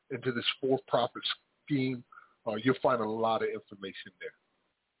into this for-profit scheme, you'll find a lot of information there.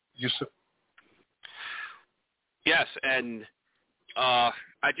 Yusuf? Yes, and I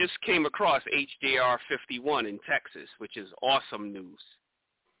just came across HJR 51 in Texas, which is awesome news.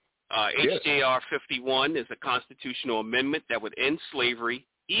 HJR 51 is a constitutional amendment that would end slavery,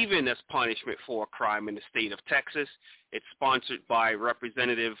 even as punishment for a crime in the state of Texas. It's sponsored by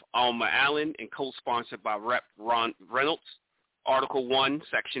Representative Alma Allen and co-sponsored by Rep. Ron Reynolds. Article 1,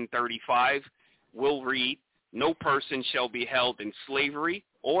 Section 35 will read, "No person shall be held in slavery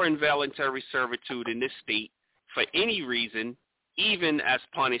or involuntary servitude in this state for any reason, even as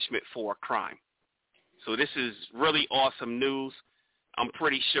punishment for a crime." So this is really awesome news. I'm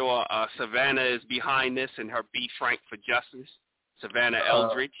pretty sure Savannah is behind this and her Be Frank for Justice, Savannah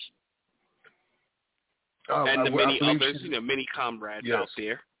Eldridge, and the many others, many comrades out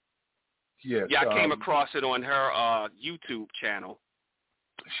there. Yes. Yeah, I came across it on her YouTube channel.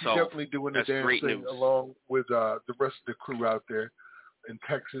 She's definitely doing the damn thing news, along with the rest of the crew out there in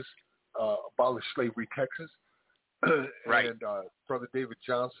Texas, Abolish Slavery Texas. Right. And Brother David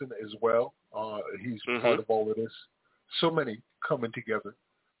Johnson as well. He's part of all of this. So many coming together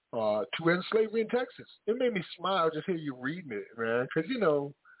to end slavery in Texas. It made me smile just hear you reading it, man, because,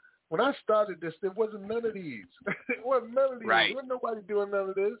 when I started this, there wasn't none of these. There wasn't none of these. Right. There wasn't nobody doing none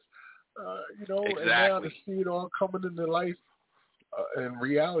of this, Exactly. And now to see it all coming into life and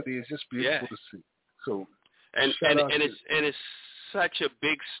reality is just beautiful to see. So, and it's such a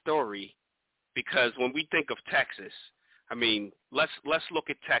big story because when we think of Texas, I mean, let's look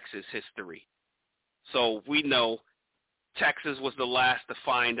at Texas history. So we know Texas was the last to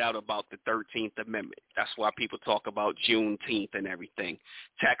find out about the 13th Amendment. That's why people talk about Juneteenth and everything.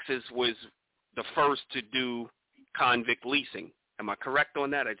 Texas was the first to do convict leasing. Am I correct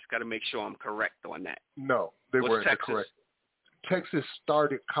on that? I just got to make sure I'm correct on that. No, they weren't correct. Texas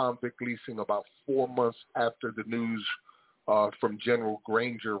started convict leasing about 4 months after the news from General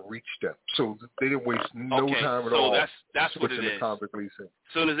Granger reached them. So they didn't waste no time at all. So that's what it is. Convict leasing.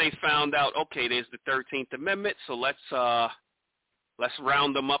 As soon as they found out, okay, there's the 13th Amendment, so let's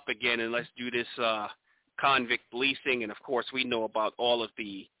round them up again and let's do this convict leasing. And, of course, we know about all of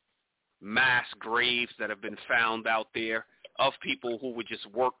the mass graves that have been found out there of people who would just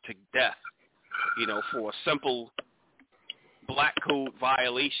work to death, for simple black code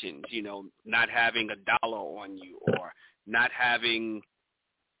violations, not having $1 on you or not having,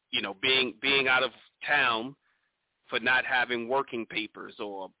 being out of town for not having working papers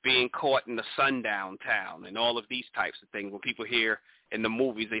or being caught in a sundown town and all of these types of things. When people hear in the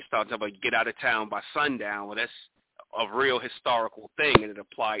movies, they start talking about get out of town by sundown. Well, that's a real historical thing, and it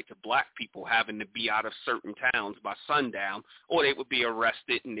applied to black people having to be out of certain towns by sundown, or they would be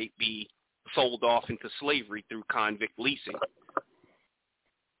arrested and they'd be sold off into slavery through convict leasing.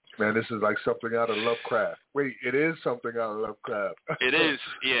 Man, this is like something out of Lovecraft. Wait, it is something out of Lovecraft. It is,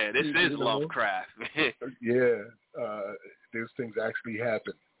 yeah. This is Lovecraft. Those things actually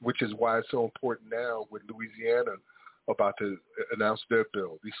happen, which is why it's so important now with Louisiana about to announce their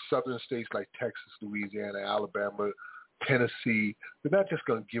bill. These southern states like Texas, Louisiana, Alabama, Tennessee, they're not just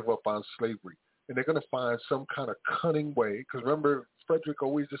going to give up on slavery. And they're going to find some kind of cunning way, because remember, Fredrick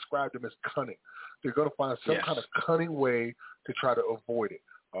always described them as cunning. They're going to find some kind of cunning way to try to avoid it.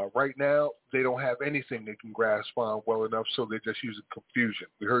 Right now, they don't have anything they can grasp on well enough, so they're just using confusion.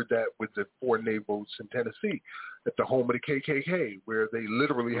 We heard that with the 4 neighborhoods in Tennessee at the home of the KKK, where they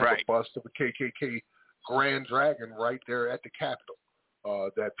literally have a bust of a KKK Grand Dragon right there at the Capitol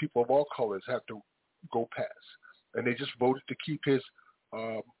that people of all colors have to go past. And they just voted to keep his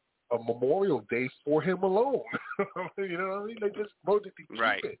a Memorial Day for him alone. You know what I mean? They just voted to keep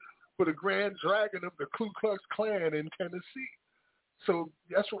it for the Grand Dragon of the Ku Klux Klan in Tennessee. So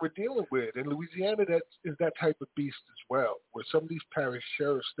that's what we're dealing with. In Louisiana, that is that type of beast as well, where some of these parish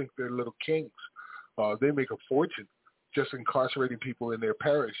sheriffs think they're little kings. They make a fortune just incarcerating people in their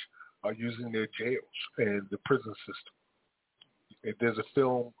parish using their jails and the prison system. And there's a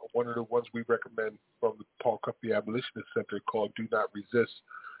film, one of the ones we recommend from the Paul Cuffey Abolitionist Center, called Do Not Resist,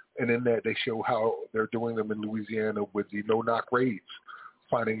 And in that, they show how they're doing them in Louisiana with the no-knock raids,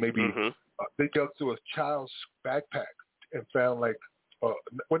 finding maybe they dug through a child's backpack and found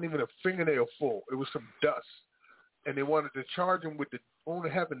wasn't even a fingernail full. It was some dust. And they wanted to charge him with only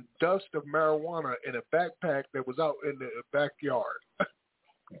having dust of marijuana in a backpack that was out in the backyard.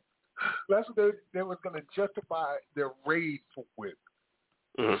 That's what they were going to justify their raid with.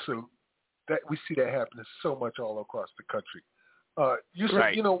 So that we see that happening so much all across the country. You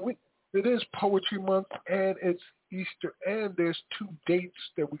said, it is Poetry Month, and it's Easter, and there's 2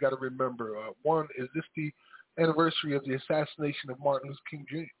 dates that we got to remember. One, is this the anniversary of the assassination of Martin Luther King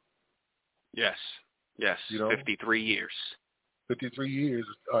Jr.? Yes, 53 years. 53 years.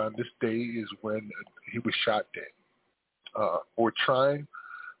 This day is when he was shot dead, or trying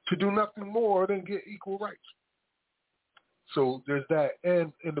to do nothing more than get equal rights. So there's that.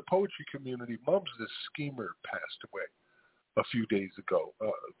 And in the poetry community, Mums the Schemer passed away a few days ago.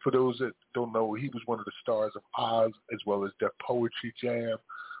 For those that don't know, he was one of the stars of Oz as well as Def Poetry Jam.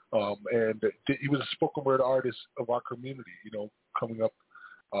 And he was a spoken word artist of our community, coming up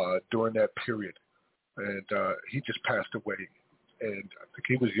during that period. And he just passed away. And I think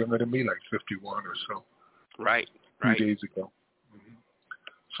he was younger than me, like 51 or so. Right. A few days ago.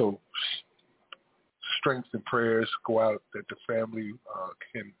 So strength and prayers go out that the family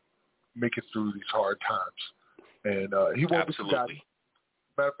can make it through these hard times. And he won't be forgotten.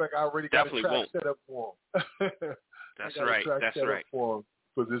 Matter of fact, I already got a track set up for him. That's right. For him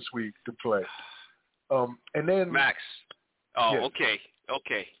for this week to play. And then Max. Oh, yes.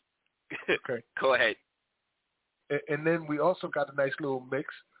 Okay. Go ahead. And then we also got a nice little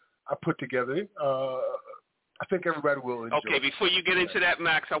mix I put together. I think everybody will enjoy. Okay, before you get into that,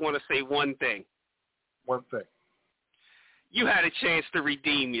 Max, I want to say one thing. One thing. You had a chance to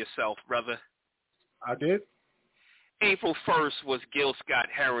redeem yourself, brother. I did? April 1st was Gil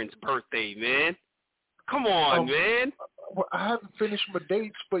Scott-Heron's birthday, man. Come on, man. Well, I haven't finished my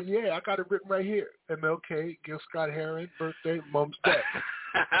dates, but yeah, I got it written right here. MLK, Gil Scott-Heron, birthday, Mom's death.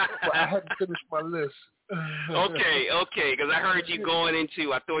 But I hadn't finished my list. Okay, because I heard you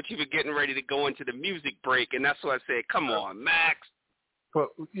I thought you were getting ready to go into the music break, and that's why I said, come on, Max. But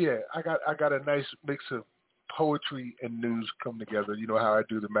yeah, I got a nice mix of poetry and news come together. You know how I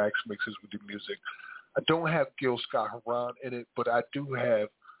do the Max mixes with the music. I don't have Gil Scott-Heron in it, but I do have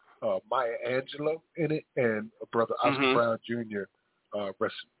Maya Angelou in it and brother Oscar Brown Jr.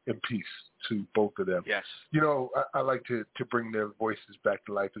 Rest in peace to both of them. Yes. I like to bring their voices back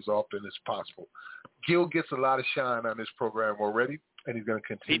to life as often as possible. Gil gets a lot of shine on this program already, and he's going to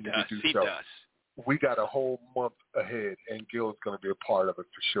continue to do so. He does. We got a whole month ahead, and Gil is going to be a part of it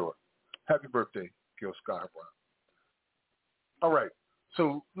for sure. Happy birthday, Gil Scott-Heron. All right.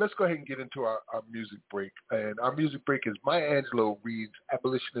 So let's go ahead and get into our music break. And our music break is Maya Angelou reads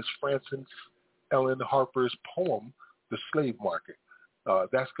abolitionist Frances Ellen Harper's poem, The Slave Market.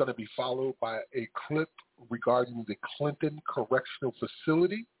 That's going to be followed by a clip regarding the Clinton Correctional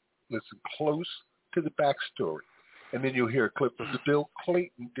Facility. Listen close to the backstory. And then you'll hear a clip of the Bill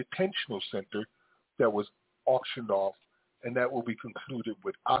Clayton Detentional Center that was auctioned off, and that will be concluded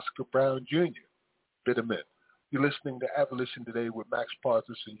with Oscar Brown Jr. Bitumen. You're listening to Abolition Today with Max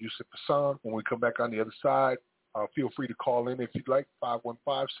Parthas and Yusuf Hassan. When we come back on the other side, feel free to call in if you'd like,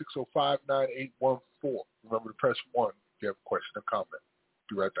 515-605-9814. Remember to press 1 if you have a question or comment.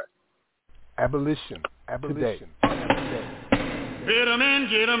 Be right back. Abolition. Today. Get 'em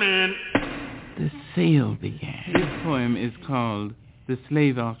in. The sale began. This poem is called The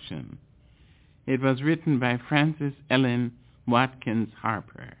Slave Auction. It was written by Frances Ellen Watkins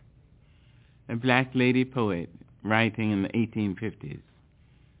Harper, a black lady poet writing in the 1850s.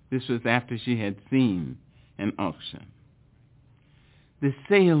 This was after she had seen an auction. The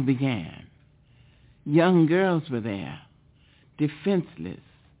sale began. Young girls were there, defenseless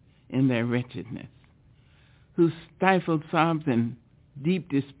in their wretchedness, whose stifled sobs and deep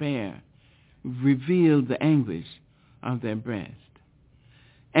despair revealed the anguish of their breast.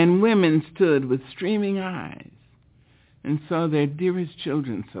 And women stood with streaming eyes and saw their dearest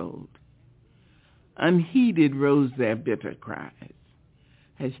children sold. Unheeded rose their bitter cries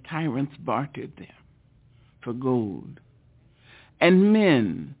as tyrants bartered them for gold. And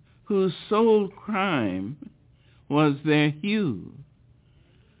men whose sole crime was their hue,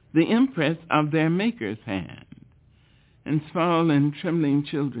 the impress of their maker's hand, and small and trembling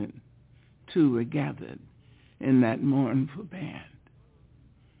children too were gathered in that mournful band.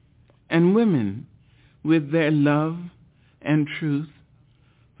 And women with their love and truth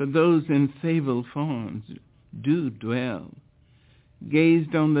for those in sable forms do dwell,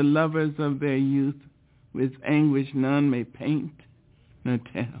 gazed on the lovers of their youth with anguish none may paint nor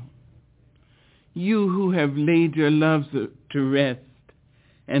tell. You who have laid your loves to rest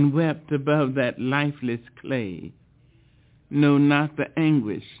and wept above that lifeless clay, know not the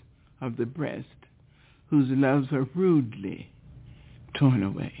anguish of the breast whose loves are rudely torn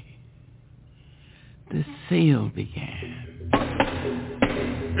away. The sale began.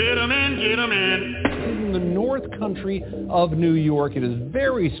 Get 'em in, get 'em in. In the North Country of New York, it is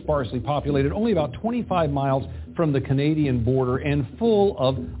very sparsely populated, only about 25 miles from the Canadian border, and full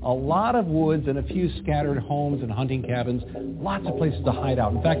of a lot of woods and a few scattered homes and hunting cabins, lots of places to hide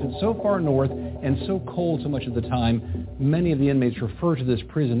out. In fact, it's so far north and so cold so much of the time, many of the inmates refer to this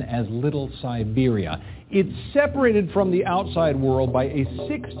prison as Little Siberia. It's separated from the outside world by a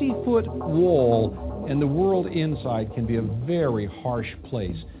 60-foot wall, and the world inside can be a very harsh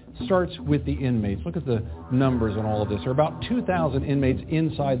place. Starts with the inmates. Look at the numbers on all of this. There are about 2,000 inmates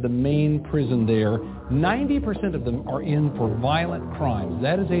inside the main prison there. 90% of them are in for violent crimes.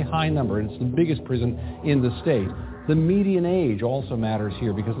 That is a high number, and it's the biggest prison in the state. The median age also matters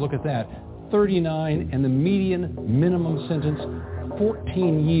here, because look at that, 39, and the median minimum sentence,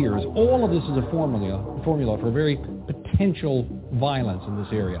 14 years. All of this is a formula for very potential violence in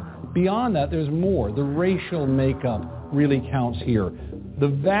this area. Beyond that, there's more. The racial makeup really counts here. The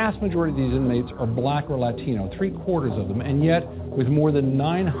vast majority of these inmates are black or Latino, 3/4 of them, and yet with more than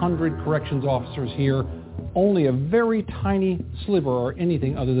 900 corrections officers here, only a very tiny sliver are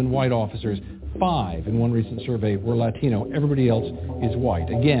anything other than white officers. 5 in one recent survey were Latino. Everybody else is white.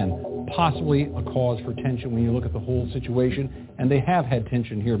 Again, possibly a cause for tension when you look at the whole situation, and they have had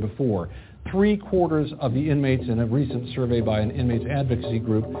tension here before. 3/4 of the inmates in a recent survey by an inmates advocacy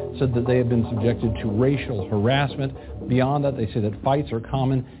group said that they have been subjected to racial harassment. Beyond that, they say that fights are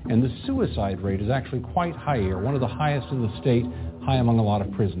common, and the suicide rate is actually quite high here, one of the highest in the state, high among a lot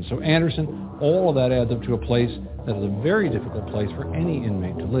of prisons. So Anderson, all of that adds up to a place that is a very difficult place for any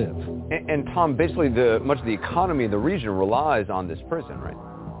inmate to live. And Tom, basically much of the economy in the region relies on this prison, right?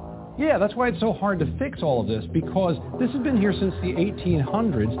 Yeah, that's why it's so hard to fix all of this, because this has been here since the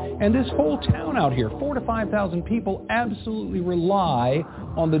 1800s, and this whole town out here, 4,000 to 5,000 people, absolutely rely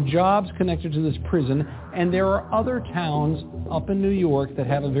on the jobs connected to this prison, and there are other towns up in New York that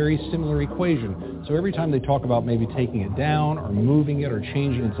have a very similar equation. So every time they talk about maybe taking it down or moving it or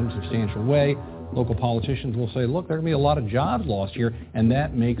changing it in some substantial way, local politicians will say, look, there are going to be a lot of jobs lost here, and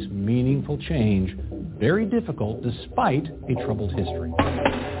that makes meaningful change very difficult despite a troubled history.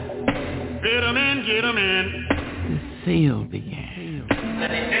 Get 'em in, get 'em in. The sale began. The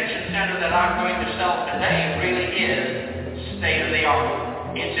detention center that I'm going to sell today really is state of the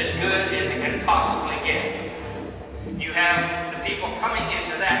art. It's as good as it can possibly get. You have the people coming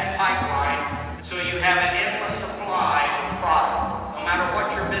into that pipeline, so you have an endless supply of product. No matter what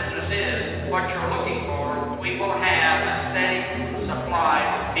your business is, what you're looking for, we will have a steady supply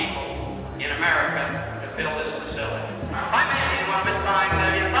of people in America to fill this facility. $5 million, you want to spend $5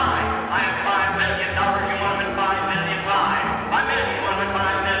 million, fine. I have $5 million, you want to spend $5 million, fine. $5 million, you want to spend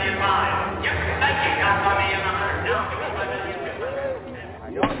 $5 million, fine. Yep, thank you, got $5 million, now give me $5 million.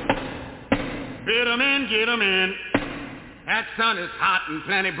 Get 'em in, get 'em in. That sun is hot and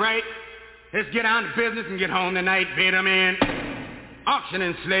plenty bright. Let's get on to business and get home tonight, bid 'em in.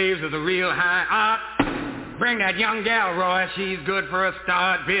 Auctioning slaves is a real high art. Bring that young gal, Roy, she's good for a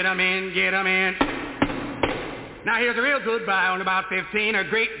start. Bid 'em in, get 'em in. Now here's a real good buy, only about 15. Her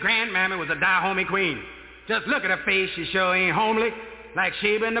great-grandmammy was a Dahomey queen. Just look at her face, she sure ain't homely. Like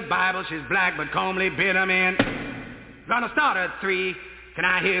Sheba in the Bible, she's black but comely. Bid 'em in. Gonna start at 3. Can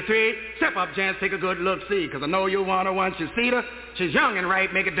I hear 3? Step up, gents, take a good look, see, 'cause I know you'll want her once you see her. She's young and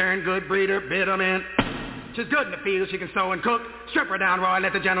right, make a darn good breeder. Bid 'em in. She's good in the field, she can sew and cook. Strip her down, Roy,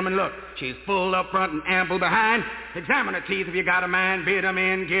 let the gentleman look. She's full up front and ample behind. Examine her teeth if you got a mind. Bid 'em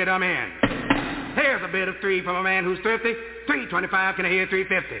in, get 'em in. Here's a bid of 3 from a man who's thrifty. $3.25, can I hear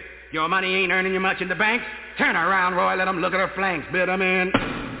 $3.50? Your money ain't earning you much in the banks. Turn her around, Roy, let 'em look at her flanks. Bid 'em in.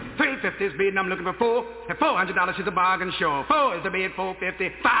 $3.50 is bid, and I'm looking for 4. At $400, she's a bargain sure. 4 is the bid, $4.50.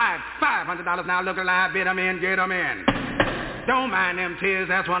 $500 now, look alive. Bid 'em in, get 'em in. Don't mind them tears,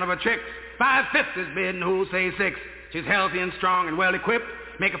 that's one of her tricks. $5.50 is bid, and who'll say 6? She's healthy and strong and well equipped.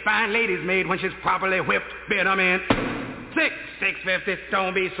 Make a fine lady's maid when she's properly whipped. Bid 'em in. $6.50,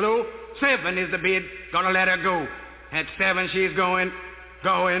 don't be slow. 7 is the bid, gonna let her go. At 7 she's gone.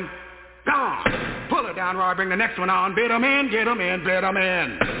 Pull her down, Roy, bring the next one on. Bid 'em in, get 'em in, bid 'em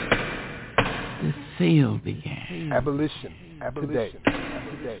in. The sale began. Abolition. Today.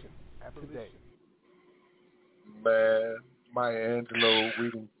 Man, Maya Angelou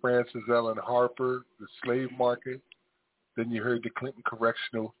reading Frances Ellen Harper, The Slave Market. Then you heard the Clinton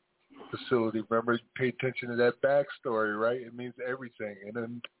Correctional facility. Remember, pay attention to that backstory, right? It means everything. And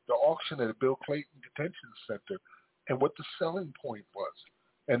then the auction at the Bill Clayton Detention Center and what the selling point was.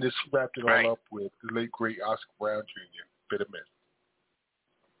 And this wrapped it all up with the late, great Oscar Brown Jr., Bit of Men.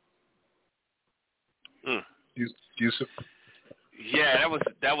 Yusuf? Yeah,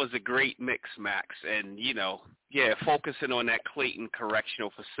 that was a great mix, Max. And, focusing on that Clayton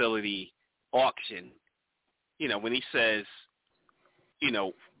Correctional Facility auction, when he says,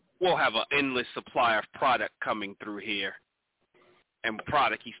 we'll have an endless supply of product coming through here. And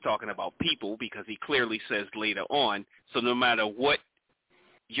product, he's talking about people, because he clearly says later on, so no matter what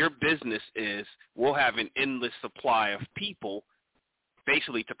your business is, we'll have an endless supply of people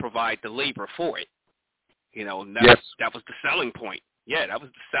basically to provide the labor for it. That was the selling point. Yeah, that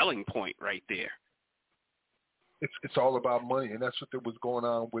was the selling point right there. It's all about money, and that's what was going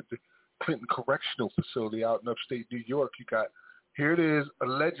on with the Clinton Correctional Facility out in upstate New York. You got, here it is,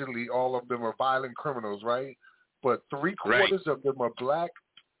 allegedly all of them are violent criminals, right? But 3/4 of them are black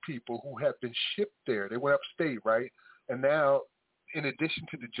people who have been shipped there. They went upstate, right? And now, in addition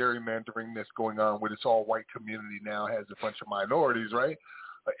to the gerrymandering that's going on with its all-white community now has a bunch of minorities, right?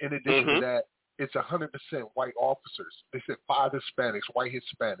 In addition to that, it's 100% white officers. They said 5 Hispanics, white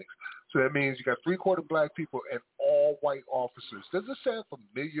Hispanics. So that means you got 3/4 black people and all white officers. Does it sound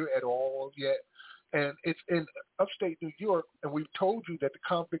familiar at all yet? And it's in upstate New York, and we've told you that the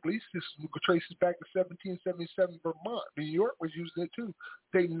convict lease system traces back to 1777 Vermont. New York was using it too.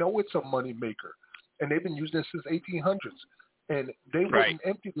 They know it's a money maker, and they've been using it since 1800s. And they wouldn't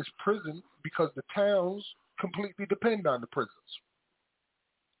empty this prison because the towns completely depend on the prisons.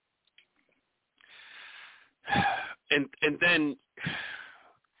 And then,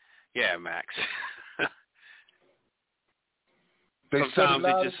 yeah, Max. Sometimes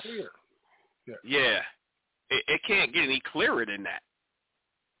it just clear. Yeah. It can't get any clearer than that.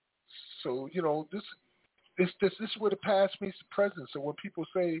 So this is where the past meets the present. So when people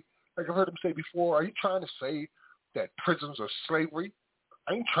say, like I've heard them say before, are you trying to say that prisons are slavery?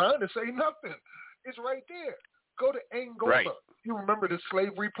 I ain't trying to say nothing. It's right there. Go to Angola. Right. You remember the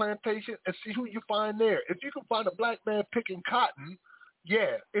slavery plantation and see who you find there. If you can find a black man picking cotton,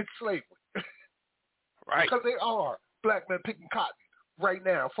 yeah, it's slavery. Right. Because they are black men picking cotton right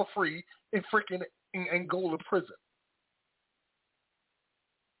now for free in freaking Angola prison.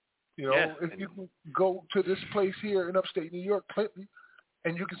 If you can go to this place here in upstate New York, Clinton,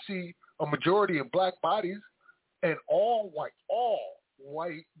 and you can see a majority of black bodies and all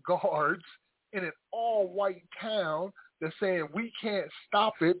white guards in an all-white town, they're saying we can't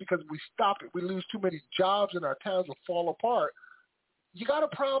stop it because if we stop it, we lose too many jobs and our towns will fall apart. You got a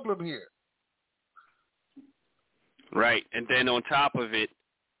problem here. Right. And then on top of it,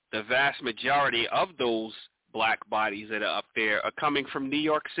 the vast majority of those black bodies that are up there are coming from New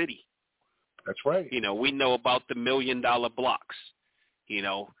York City. That's right. We know about the $1 million blocks,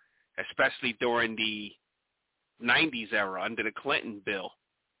 especially during the 90s era under the Clinton bill.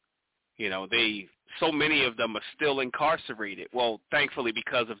 So many of them are still incarcerated. Well, thankfully,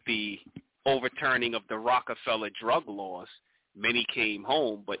 because of the overturning of the Rockefeller drug laws, many came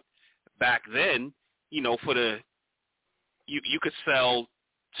home. But back then, you could sell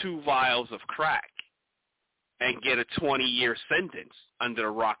 2 vials of crack and get a 20-year sentence under the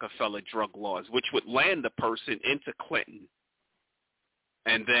Rockefeller drug laws, which would land the person into Clinton.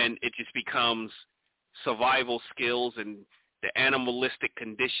 And then it just becomes survival skills and the animalistic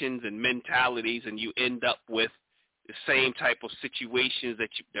conditions and mentalities, and you end up with the same type of situations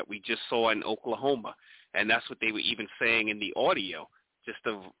that we just saw in Oklahoma. And that's what they were even saying in the audio, just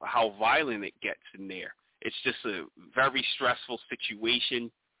of how violent it gets in there. It's just a very stressful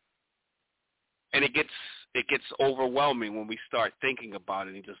situation, and it gets overwhelming when we start thinking about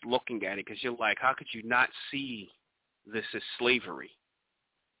it and just looking at it, because you're like, how could you not see this as slavery?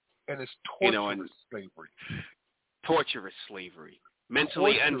 And it's torturous slavery. Torturous slavery,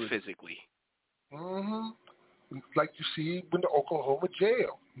 mentally and physically. Mm-hmm. Like you see in the Oklahoma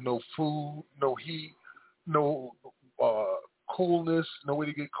jail. No food, no heat, no coolness, no way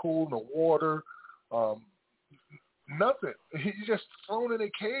to get cool, no water, nothing. He's just thrown in a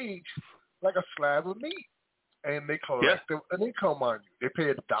cage like a slab of meat. And they collect an income on you. They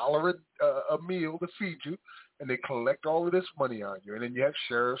pay $1 a meal to feed you, and they collect all of this money on you. And then you have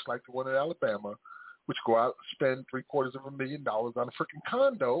sheriffs like the one in Alabama, which go out and spend $750,000 on a freaking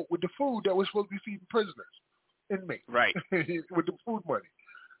condo with the food that was supposed to be feeding prisoners, inmates, right? With the food money.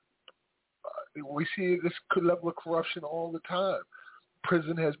 We see this level of corruption all the time.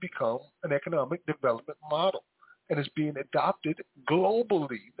 Prison has become an economic development model, and it's being adopted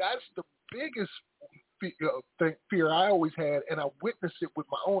globally. That's the biggest fear I always had, and I witnessed it with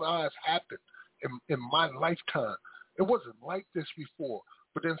my own eyes happen in my lifetime. It wasn't like this before.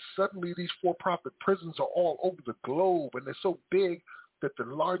 But then suddenly these for-profit prisons are all over the globe, and they're so big that the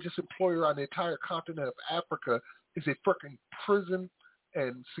largest employer on the entire continent of Africa is a freaking prison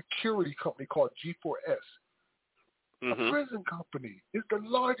and security company called G4S. A prison company is the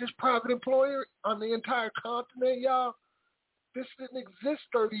largest private employer on the entire continent, y'all. This didn't exist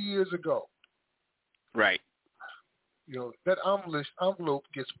 30 years ago. Right. You know, that envelope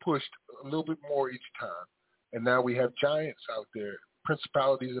gets pushed a little bit more each time. And now we have giants out there,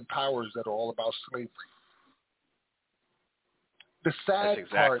 principalities and powers that are all about slavery. The sad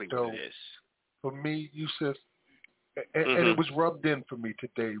part, though, for me, Yusuf, and it was rubbed in for me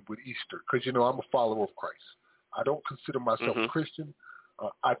today with Easter, because, you know, I'm a follower of Christ. I don't consider myself a Christian.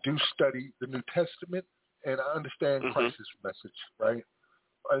 I do study the New Testament, and I understand Christ's message, right?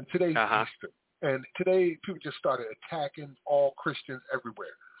 And today's Easter. And today, people just started attacking all Christians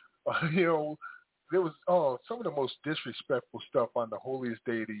everywhere. You know, there was some of the most disrespectful stuff on the holiest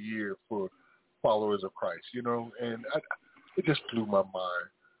day of the year for followers of Christ, you know, and it just blew my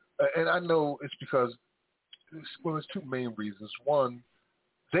mind. And I know it's because, there's two main reasons. One,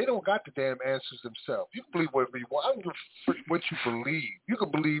 they don't got the damn answers themselves. You can believe whatever you want. I don't give a frick what you believe. You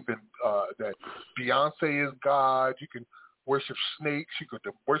can believe in that Beyonce is God. You can worship snakes. You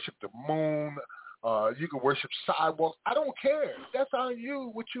can worship the moon. You can worship sidewalks. I don't care. That's on you,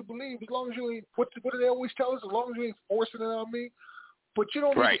 what you believe. As long as you ain't, what do they always tell us? As long as you ain't forcing it on me. But you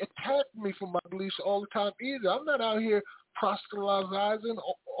don't need to attack me for my beliefs all the time either. I'm not out here proselytizing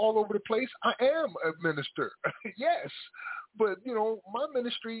all over the place. I am a minister, yes. But, you know, my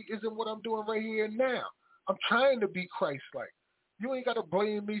ministry isn't what I'm doing right here and now. I'm trying to be Christ-like. You ain't got to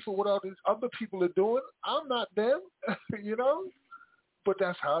blame me for what all these other people are doing. I'm not them, you know. But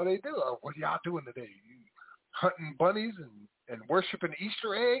that's how they do it. What are y'all doing today? You hunting bunnies and worshiping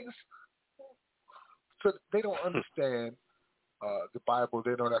Easter eggs? So they don't understand the Bible.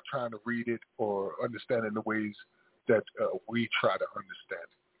 They're not trying to read it or understand it in the ways that we try to understand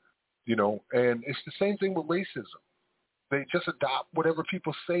it. You know, and it's the same thing with racism. They just adopt whatever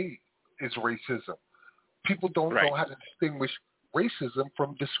people say is racism. People don't know how to distinguish racism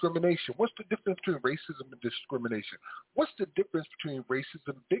from discrimination. What's the difference between racism and discrimination? What's the difference between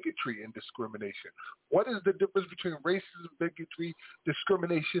racism, bigotry, and discrimination? What is the difference between racism, bigotry,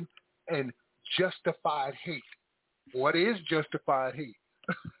 discrimination, and justified hate? What is justified hate?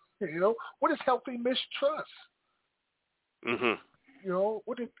 You know, what is healthy mistrust? You know,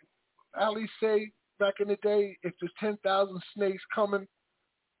 what did Ali say back in the day? If there's 10,000 snakes coming,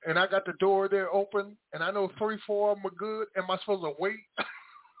 and I got the door there open, and I know 3-4 of them are good, am I supposed to wait?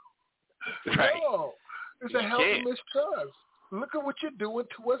 No. It's a healthy mistrust. Look at what you're doing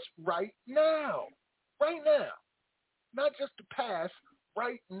to us right now. Right now. Not just the past,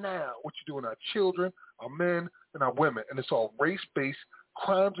 right now. What you're doing to our children, our men, and our women. And it's all race-based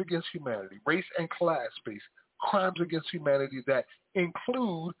crimes against humanity, race and class-based crimes against humanity that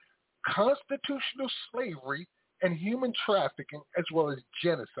include constitutional slavery and human trafficking, as well as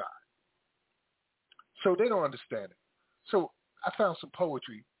genocide. So they don't understand it. So I found some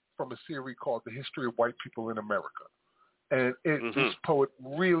poetry from a series called The History of White People in America. And this poet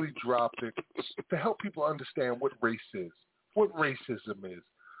really dropped it to help people understand what race is, what racism is.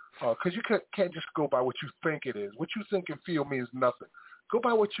 Because you can't just go by what you think it is. What you think and feel means nothing. Go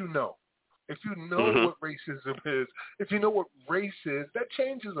by what you know. If you know what racism is, if you know what race is, that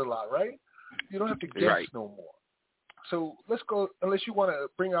changes a lot, right? You don't have to guess no more. So let's go, unless you want to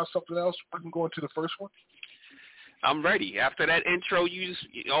bring out something else, we can go into the first one. I'm ready. After that intro,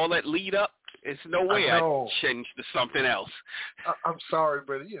 all that lead up, it's no way I changed to something else. I'm sorry,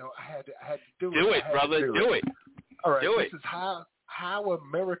 brother. You know, I had to do it. Do it, brother. Do it. All right. This is how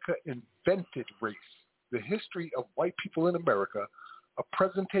America invented race. The history of white people in America, a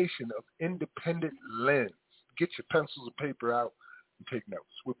presentation of independent lens. Get your pencils and paper out and take notes.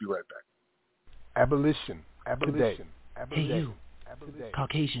 We'll be right back. Abolition. Today. Hey, you.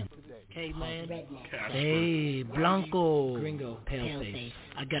 Caucasian. Hey, man. Hey, Blanco. Gringo. Paleface.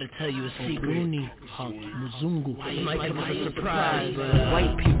 I gotta tell you a secret. Rooney. Hunk. Muzungu. It might come as a surprise, but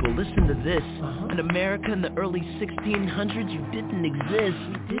white people, listen to this. In America in the early 1600s, you didn't exist.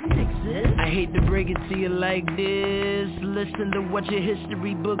 We didn't exist? I hate to break it to you like this. Listen to what your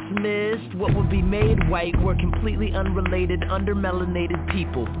history books missed. What would be made white were completely unrelated, under-melanated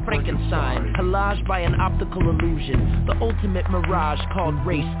people. Frankenstein. Collaged by an optical illusion. The ultimate mirage called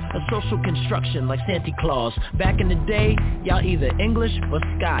race, a social construction like Santa Claus. Back in the day, y'all either English or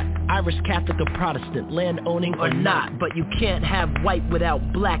Scot, Irish Catholic or Protestant, land owning or not, but you can't have white without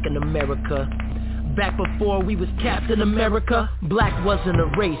black in America. Back before we was Captain America, black wasn't a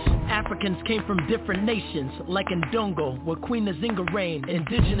race. Africans came from different nations, like Ndongo, where Queen Nzinga reigned.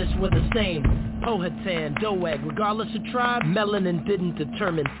 Indigenous were the same, Powhatan, Doag, regardless of tribe, melanin didn't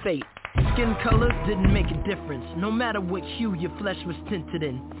determine fate. Skin color didn't make a difference, no matter what hue your flesh was tinted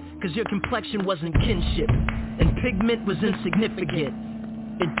in, cause your complexion wasn't kinship, and pigment was insignificant.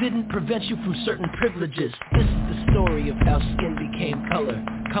 It didn't prevent you from certain privileges. This is the story of how skin became color.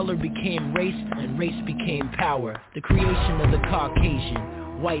 Color became race, and race became power. The creation of the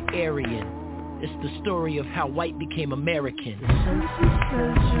Caucasian, white Aryan. It's the story of how white became American. The census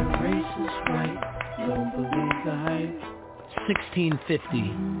says your race is white. Don't believe the hype.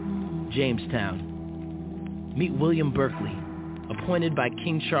 1650, Jamestown. Meet William Berkeley, appointed by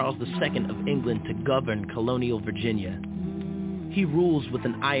King Charles II of England to govern colonial Virginia. He rules with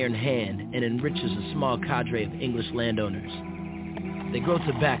an iron hand and enriches a small cadre of English landowners. They grow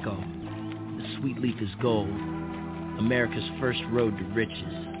tobacco. The sweet leaf is gold. America's first road to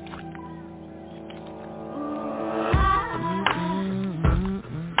riches.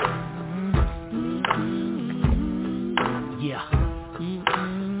 Yeah.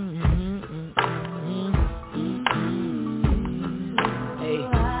 Hey,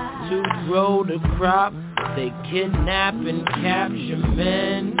 to grow the crop, they kidnap and capture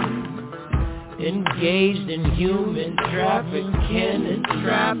men, engaged in human trafficking and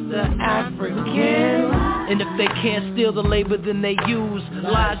trap the African. And if they can't steal the labor, then they use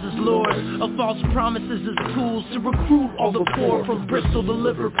lies as lures or false promises as tools to recruit all the poor from Bristol to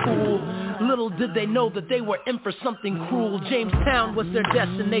Liverpool. Little did they know that they were in for something cruel. Jamestown was their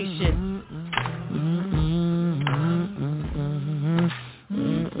destination.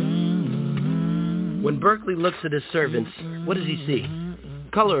 When Berkeley looks at his servants, what does he see?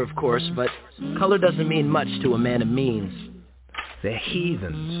 Color, of course, but color doesn't mean much to a man of means. They're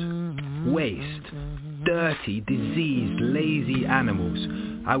heathens, waste, dirty, diseased, lazy animals.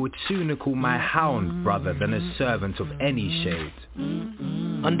 I would sooner call my hound brother than a servant of any shade.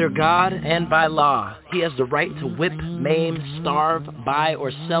 Under God and by law, he has the right to whip, maim, starve, buy,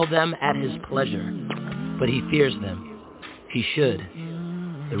 or sell them at his pleasure. But he fears them. He should.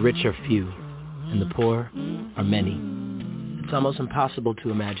 The rich are few, and the poor are many. It's almost impossible to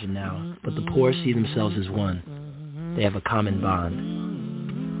imagine now, but the poor see themselves as one. They have a common bond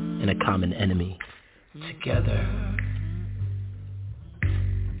and a common enemy. Together.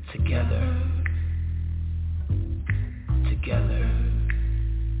 Together. Together.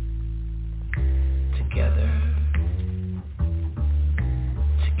 Together.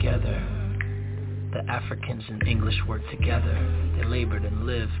 Together. The Africans and English worked together. They labored and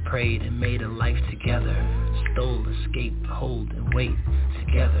lived, prayed and made a life together. Stole, escaped, hold and wait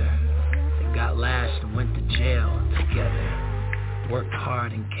together. They got lashed and went to jail together. Worked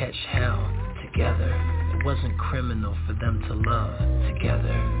hard and catch hell together. It wasn't criminal for them to love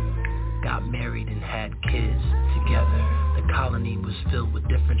together. Got married and had kids together. The colony was filled with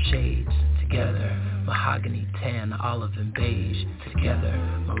different shades together. Mahogany, tan, olive, and beige together.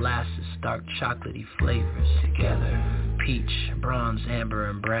 Molasses, dark, chocolatey flavors together. Peach, bronze, amber,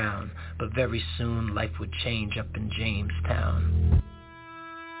 and brown. But very soon life would change up in Jamestown.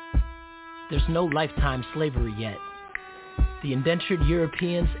 There's no lifetime slavery yet. The indentured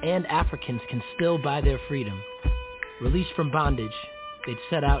Europeans and Africans can still buy their freedom. Released from bondage, they'd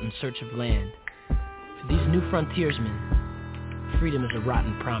set out in search of land. For these new frontiersmen, freedom is a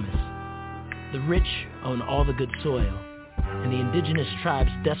rotten promise. The rich own all the good soil, and the indigenous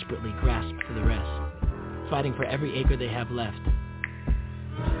tribes desperately grasp for the rest, fighting for every acre they have left.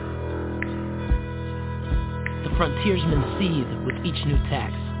 The frontiersmen seethe with each new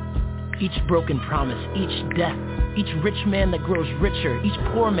tax, each broken promise, each death, each rich man that grows richer, each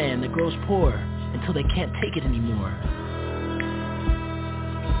poor man that grows poor, until they can't take it anymore.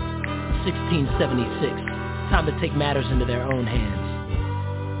 1676, time to take matters into their own hands.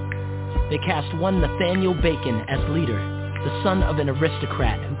 They cast one Nathaniel Bacon as leader, the son of an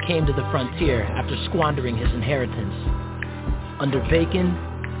aristocrat who came to the frontier after squandering his inheritance. Under Bacon,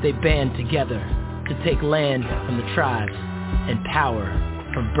 they band together to take land from the tribes and power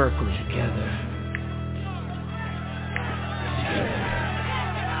from Berkeley. Together.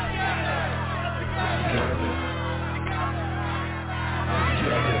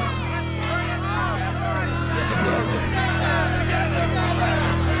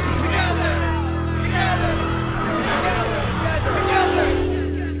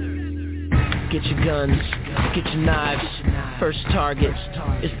 Get your guns, get your knives. First target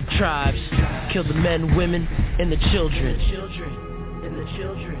is the tribes. Kill the men, women, and the children.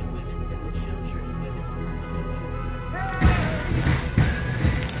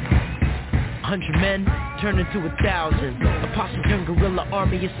 100 men turned into 1,000. A posse turned guerrilla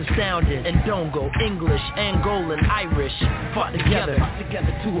army, it's astounding. And Dongo, English, Angolan, Irish fought together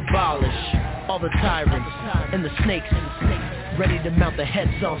to abolish all the tyrants and the snakes, ready to mount their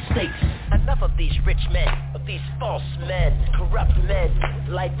heads on stakes. Enough of these rich men, of these false men, corrupt men.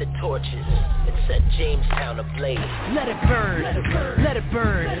 Light the torches and set Jamestown ablaze. Let it burn, let it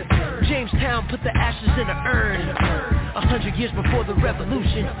burn. Jamestown put the ashes in an urn. 100 years before the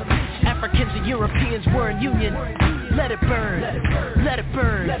revolution, Africans and Europeans were in union. Let it burn, let it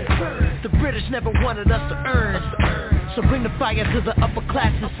burn. The British never wanted us to earn. So bring the fire to the upper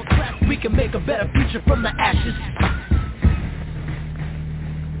classes. We can make a better future from the ashes.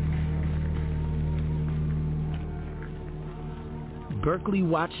 Berkeley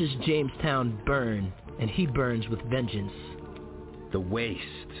watches Jamestown burn, and he burns with vengeance. The waste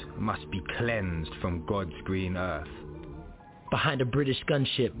must be cleansed from God's green earth. Behind a British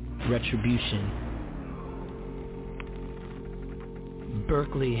gunship, retribution.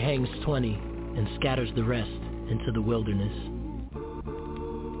 Berkeley hangs 20 and scatters the rest into the wilderness.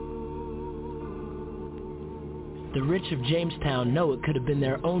 The rich of Jamestown know it could have been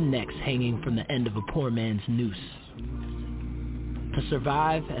their own necks hanging from the end of a poor man's noose. To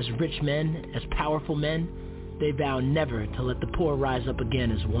survive as rich men, as powerful men, they vow never to let the poor rise up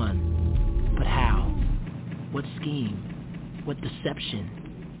again as one. But how? What scheme? What deception?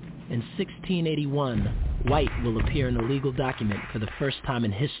 In 1681, white will appear in a legal document for the first time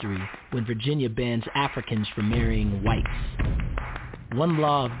in history when Virginia bans Africans from marrying whites. One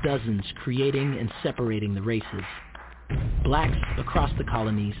law of dozens creating and separating the races. Blacks across the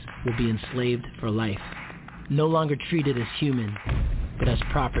colonies will be enslaved for life. No longer treated as human, but as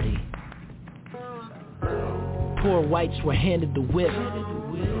property. Poor whites were handed the whip.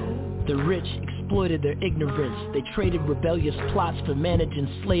 The rich exploited their ignorance. They traded rebellious plots for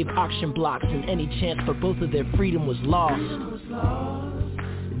managing slave auction blocks, and any chance for both of their freedom was lost.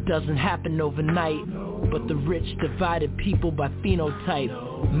 It doesn't happen overnight, but the rich divided people by phenotype.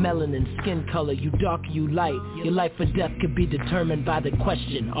 Melanin, skin color, you dark, you light. Your life or death could be determined by the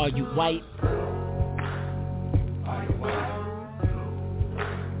question, are you white?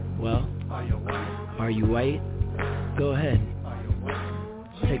 Well, are you white? Go ahead.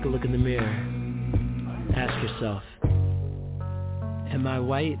 Take a look in the mirror. Ask yourself, am I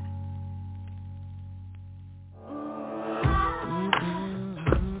white?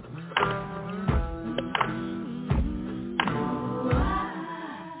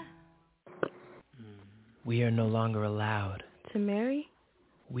 We are no longer allowed. To marry?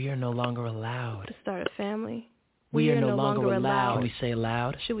 We are no longer allowed. To start a family? We are no longer allowed. Can we say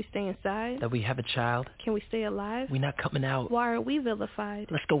aloud? Should we stay inside? That we have a child? Can we stay alive? We're not coming out. Why are we vilified?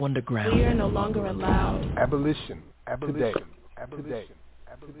 Let's go underground. We are no longer allowed. Abolition. Today. Abolition.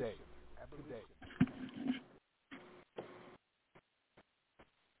 Today.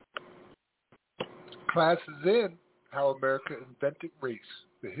 Class is in How America Invented Race,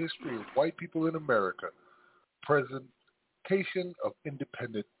 the history of white people in America, presentation of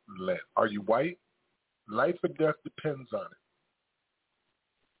independent land. Are you white? Life or death depends on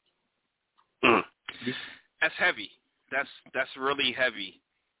it. That's heavy. That's really heavy.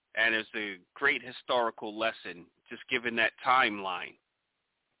 And it's a great historical lesson, just given that timeline,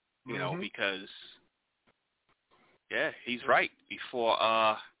 you know, because, yeah, he's right. Before,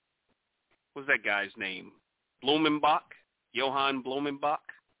 what's that guy's name? Blumenbach, Johann Blumenbach,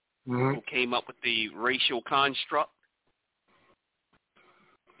 who came up with the racial construct.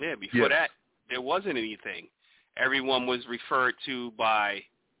 Yeah, before that, there wasn't anything. Everyone was referred to by,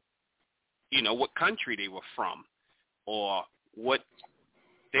 you know, what country they were from, or what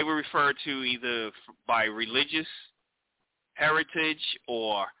they were referred to either by religious heritage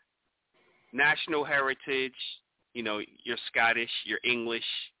or national heritage. You know, you're Scottish, you're English,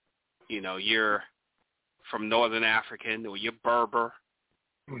 you know, you're from Northern African, or you're Berber,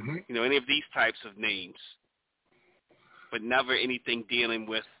 you know, any of these types of names, but never anything dealing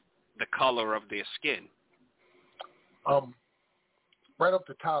with the color of their skin. Right off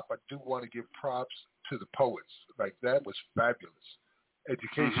the top, I do want to give props to the poets. Like, that was fabulous.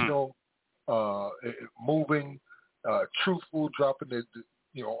 Educational, moving, truthful, dropping the,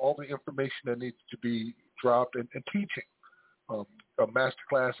 you know, all the information that needs to be dropped, and teaching. A master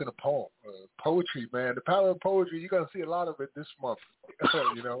class in a poem. Poetry, man. The power of poetry, you're going to see a lot of it this month,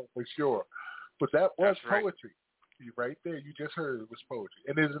 you know, for sure. But that was poetry. Right there, you just heard it was poetry.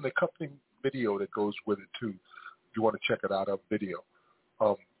 And there's an accompanying video that goes with it, too, if you want to check it out, video.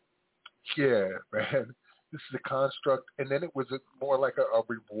 Yeah, man, this is a construct. And then it was more like a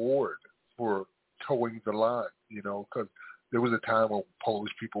reward for towing the line, you know, because there was a time when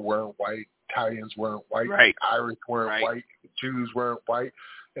Polish people weren't white, Italians weren't white, right. Irish weren't right. white, Jews weren't white,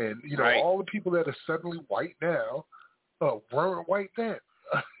 and you know right. all the people that are suddenly white now weren't white then.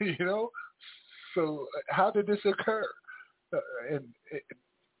 You know, so how did this occur?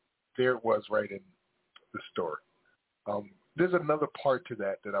 There it was right in the story. There's another part to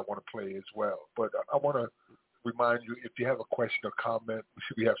that I want to play as well, but I want to remind you, if you have a question or comment,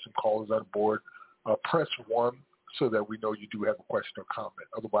 we have some callers on board. Press 1 so that we know you do have a question or comment.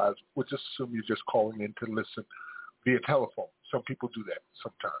 Otherwise, we'll just assume you're just calling in to listen via telephone. Some people do that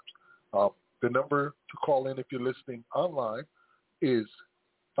sometimes. The number to call in if you're listening online is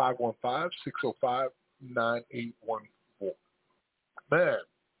 515-605-9814. Man,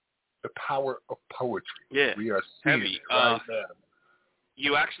 the power of poetry. Yeah, we are seeing heavy. It right now.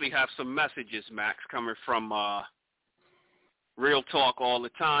 You actually have some messages, Max, coming from Real Talk all the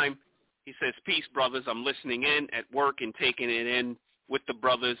time. He says, peace, brothers. I'm listening in at work and taking it in with the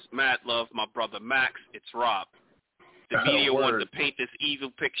brothers. Mad love, my brother Max. It's Rob. The media wanted to paint this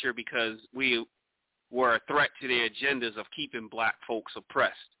evil picture because we were a threat to their agendas of keeping black folks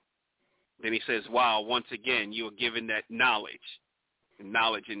oppressed. Then he says, wow, once again, you are given that knowledge. And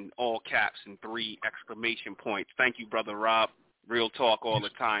knowledge in all caps and 3 exclamation points. Thank you, Brother Rob. Real Talk all the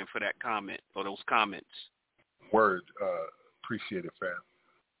time for that comment, or those comments. Word. Appreciate it, fam.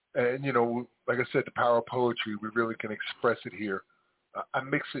 And, you know, like I said, the power of poetry, we really can express it here. I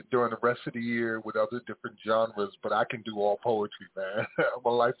mix it during the rest of the year with other different genres, but I can do all poetry, man. I'm a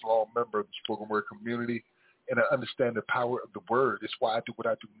lifelong member of the spoken word community, and I understand the power of the word. It's why I do what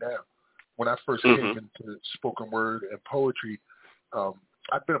I do now. When I first came into spoken word and poetry,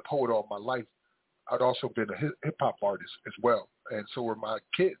 I've been a poet all my life. I'd also been a hip-hop artist as well, and so were my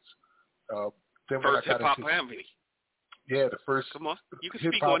kids. Then first hip-hop family. Yeah, the first Come on. You can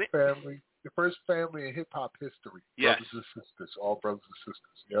hip speak hop on it. family, the first family in hip hop history. Yes. Brothers and sisters, all brothers and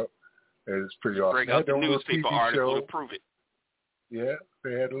sisters. Yep, and it's pretty awesome. Bring out the newspaper article to prove it. Yeah,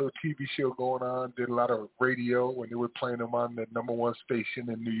 they had a little TV show going on. Did a lot of radio when they were playing them on the #1 station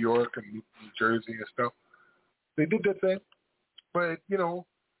in New York and New Jersey and stuff. They did their thing, but you know,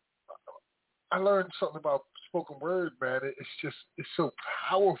 I learned something about spoken word, man. It's so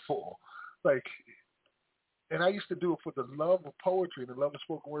powerful, like. And I used to do it for the love of poetry and the love of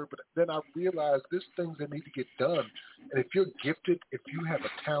spoken word, but then I realized there's things that need to get done. And if you're gifted, if you have a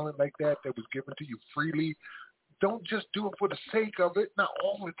talent like that was given to you freely, don't just do it for the sake of it, not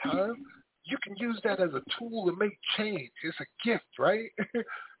all the time. You can use that as a tool to make change. It's a gift, right?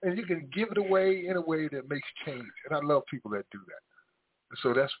 And you can give it away in a way that makes change. And I love people that do that.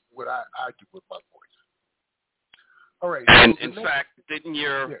 So that's what I do with my voice. All right. And in fact, didn't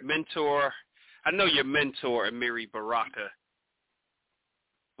your mentor... I know your mentor, Amiri Baraka.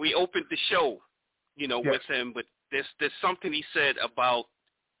 We opened the show, you know, with him, but there's something he said about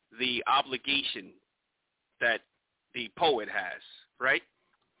the obligation that the poet has, right?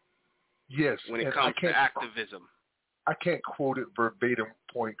 Yes. When it comes to activism. I can't quote it verbatim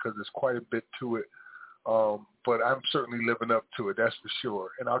point because there's quite a bit to it, but I'm certainly living up to it, that's for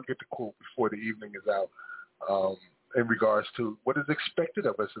sure. And I'll get the quote before the evening is out. In regards to what is expected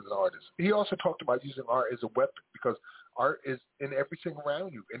of us as an artist. He also talked about using art as a weapon because art is in everything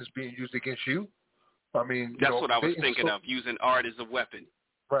around you and it's being used against you. I mean, that's what I was thinking of, using art as a weapon.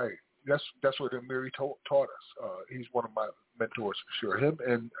 Right. That's what Amiri taught us. He's one of my mentors for sure. Him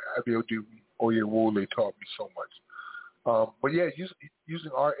and Abiodun Oyewole taught me so much. But yeah,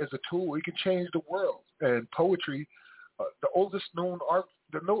 using art as a tool, it can change the world. And poetry, the oldest known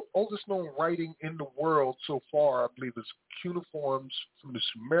writing in the world so far, I believe, is cuneiforms from the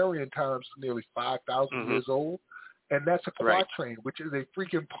Sumerian times, nearly 5,000 years old. And that's a quatrain, which is a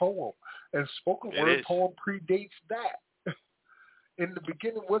freaking poem. And spoken word poem predates that. In the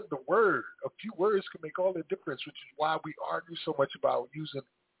beginning was the word. A few words can make all the difference, which is why we argue so much about using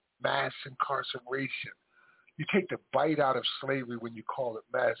mass incarceration. You take the bite out of slavery when you call it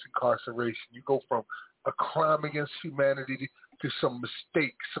mass incarceration. You go from a crime against humanity to some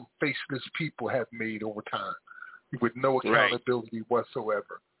mistakes some faceless people have made over time with no accountability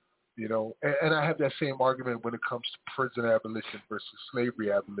whatsoever. You know, and I have that same argument when it comes to prison abolition versus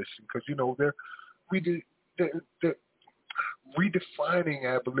slavery abolition, because, you know, they're redefining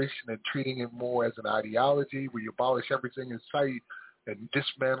abolition and treating it more as an ideology where you abolish everything in sight and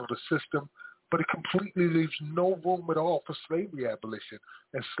dismantle the system, but it completely leaves no room at all for slavery abolition.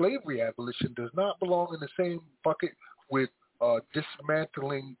 And slavery abolition does not belong in the same bucket with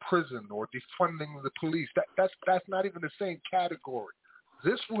dismantling prison or defunding the police. That's not even the same category.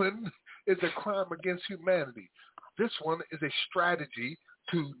 This one is a crime against humanity. This one is a strategy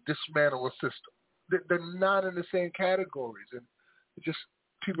to dismantle a system. They're not in the same categories. And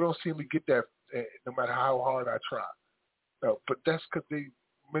people don't seem to get that no matter how hard I try. But that's because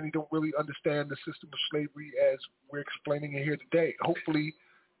many don't really understand the system of slavery as we're explaining it here today. Hopefully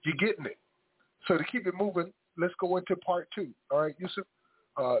you're getting it. So to keep it moving, let's go into part 2. All right, Yusuf?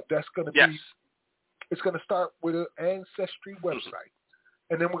 That's going to be, it's going to start with an ancestry website.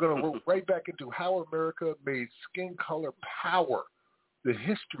 And then we're going to roll right back into how America made skin color power, the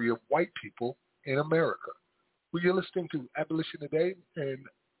history of white people in America. Well, you're listening to Abolition Today, and,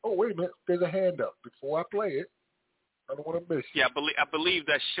 oh, wait a minute, there's a hand up. Before I play it, I don't want to miss you. Yeah, I believe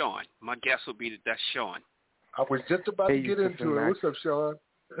that's Sean. My guess would be that's Sean. I was just about to get into it. What's up, Sean?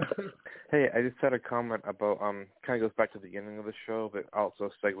 Hey, I just had a comment about, kind of goes back to the beginning of the show, but also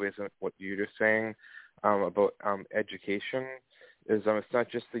segues into what you were saying about education. Is it's not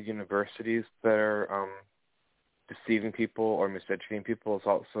just the universities that are deceiving people or miseducating people, it's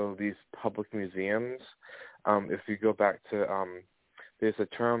also these public museums. If you go back to, there's a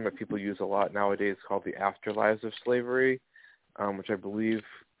term that people use a lot nowadays called the afterlives of slavery, which I believe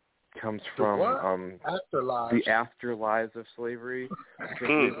comes from the afterlives of slavery. I think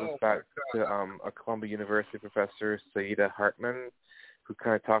it goes back to a Columbia University professor, Saida Hartman, who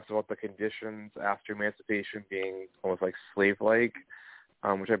kind of talks about the conditions after emancipation being almost like slave-like,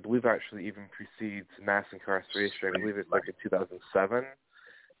 which I believe actually even precedes mass incarceration. I believe it's like in 2007.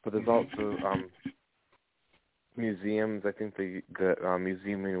 But there's also museums. I think the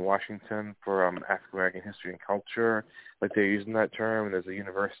museum in Washington for African American history and culture, like they're using that term. And there's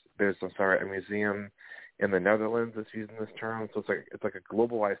a museum in the Netherlands that's using this term. So it's like a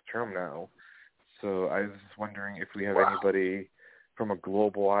globalized term now. So I was just wondering if we have anybody from a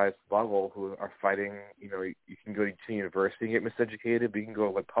globalized level who are fighting. You know, you can go to university and get miseducated, but you can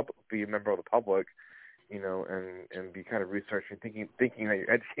go be a member of the public, you know, and be kind of researching, thinking that you're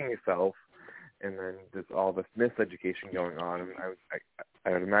educating yourself. And then there's all this miseducation going on. And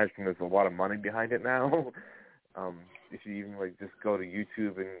I would imagine there's a lot of money behind it now. If you even just go to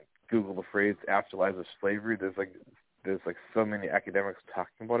YouTube and Google the phrase "afterlives of slavery," there's so many academics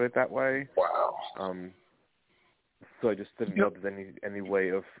talking about it that way. Wow. So I just didn't know there's any way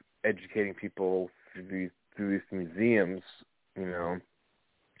of educating people through these museums, you know,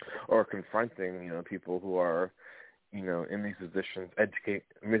 or confronting, you know, people who are, you know, in these positions,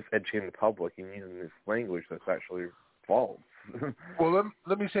 miseducating the public and using this language that's actually false. Well,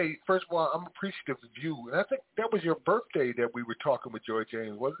 let me say, first of all, I'm appreciative of you. And I think that was your birthday that we were talking with Joy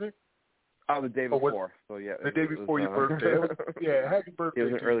James, wasn't it? Oh, the day before. So yeah, the day before your birthday. Happy birthday. It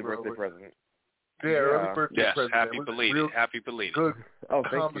was an early birthday present. Yeah, early birthday present. Happy belated. Good thank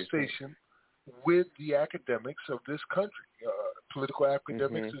conversation with the academics of this country, political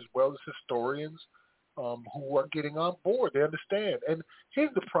academics as well as historians who are getting on board. They understand. And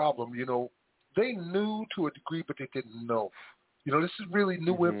here's the problem, you know, they knew to a degree, but they didn't know. You know, this is really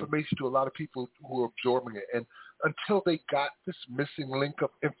new information to a lot of people who are absorbing it. And until they got this missing link of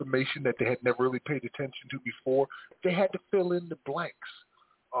information that they had never really paid attention to before, they had to fill in the blanks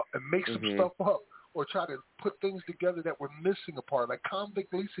and make some stuff up or try to put things together that were missing a part. Like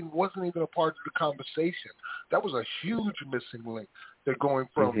convict leasing wasn't even a part of the conversation. That was a huge missing link. They're going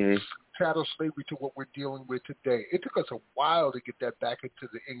from chattel slavery to what we're dealing with today. It took us a while to get that back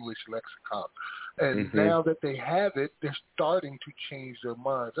into the English lexicon. And now that they have it, they're starting to change their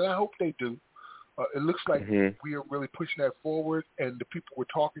minds. And I hope they do. It looks like we are really pushing that forward, and the people we're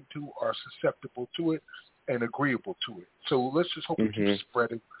talking to are susceptible to it and agreeable to it. So let's just hope it keeps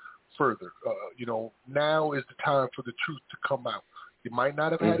spreading further. You know, now is the time for the truth to come out. You might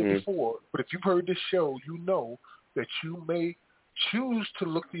not have had it before, but if you've heard this show, you know that you may choose to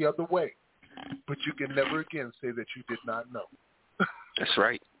look the other way, but you can never again say that you did not know. That's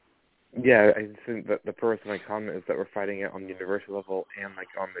right. Yeah, I think that the purpose of my comment is that we're fighting it on the university level and like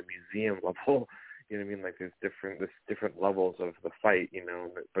on the museum level. You know what I mean? Like there's different levels of the fight, you know,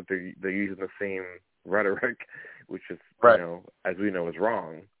 but they're using the same rhetoric, which is you know, as we know, is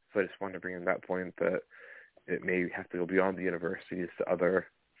wrong. So I just wanted to bring in that point that it may have to go beyond the universities to other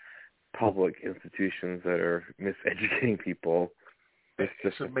public institutions that are miseducating people.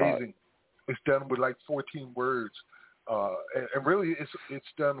 It's amazing. It's done with like 14 words. And really, it's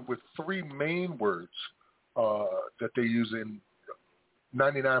done with 3 main words that they use in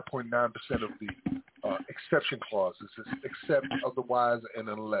 99.9% of the exception clauses. It's except, otherwise, and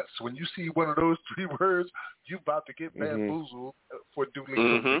unless. So when you see one of those 3 words, you're about to get bamboozled for duly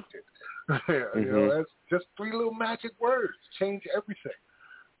convicted. You know, that's just 3 little magic words. Change everything.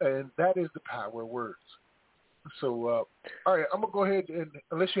 And that is the power of words. So, all right, I'm going to go ahead and,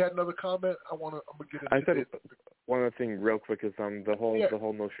 unless you had another comment, I'm going to get into it. One other thing real quick is the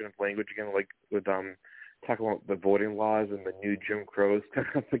whole notion of language again, like with talk about the voting laws and the new Jim Crows come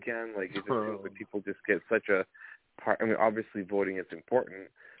up again. Like, it just feels like people just get such a part. I mean, obviously voting is important,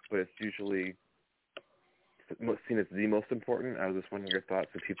 but it's usually seen as the most important. I was just wondering your thoughts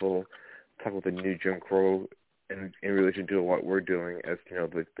if people talk about the new Jim Crow in relation to what we're doing as,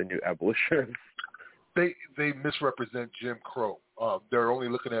 the new abolitionists. They misrepresent Jim Crow. They're only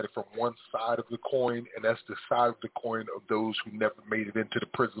looking at it from one side of the coin, and that's the side of the coin of those who never made it into the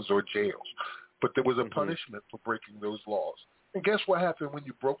prisons or jails. But there was a punishment for breaking those laws. And guess what happened when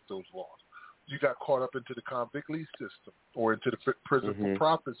you broke those laws? You got caught up into the convict lease system or into the prison for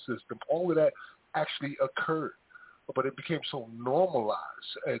profit system. All of that actually occurred. But it became so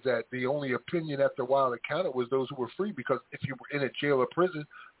normalized that the only opinion after a while that counted was those who were free, because if you were in a jail or prison,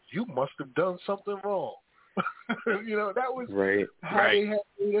 you must have done something wrong. That was how they had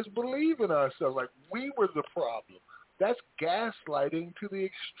made us believe in ourselves. Like, we were the problem. That's gaslighting to the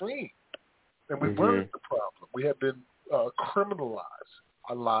extreme. And we weren't the problem. We had been criminalized.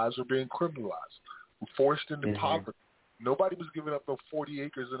 Our lives were being criminalized. We're forced into poverty. Nobody was giving up no 40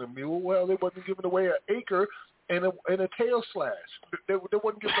 acres and a mule. Well, they wasn't giving away an acre and a tail slash. They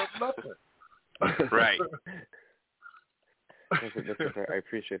wasn't giving up nothing. Right. I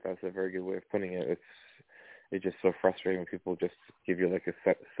appreciate that. That's a very good way of putting it. It's just so frustrating when people just give you like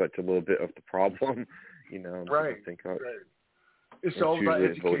such a little bit of the problem, Right. It's all about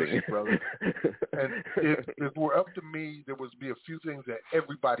education, brother. And if it were up to me, there would be a few things that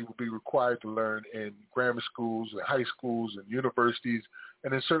everybody would be required to learn in grammar schools and high schools and universities.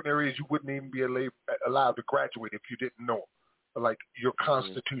 And in certain areas, you wouldn't even be allowed to graduate if you didn't know them, like your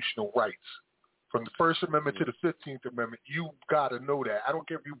constitutional rights. From the First Amendment to the 15th Amendment, you got to know that. I don't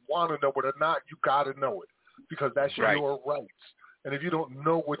care if you want to know it or not, you got to know it, because that's your rights. And if you don't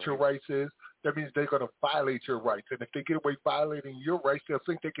know what your rights is, that means they're going to violate your rights. And if they get away violating your rights, they'll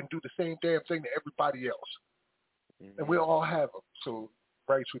think they can do the same damn thing to everybody else. And we all have them. So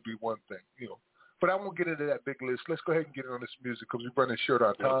rights would be one thing, But I won't get into that big list. Let's go ahead and get on this music because we're running short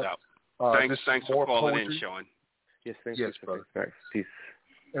on time. No doubt. Thanks for calling in, Sean. Yes, thank you. Brother. Thanks. Peace.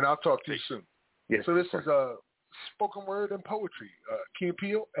 And I'll talk to you soon. Yes, so this is spoken word and poetry, Key and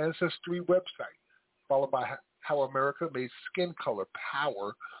Peele Ancestry website, followed by How America Made Skin Color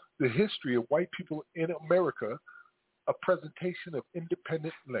Power, the history of white people in America, a presentation of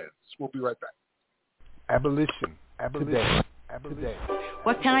independent lens. We'll be right back. Abolition. Today.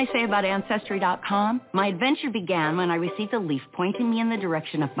 What can I say about Ancestry.com? My adventure began when I received a leaf pointing me in the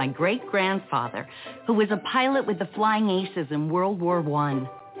direction of my great-grandfather, who was a pilot with the Flying Aces in World War I.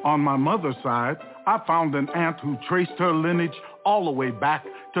 On my mother's side, I found an aunt who traced her lineage all the way back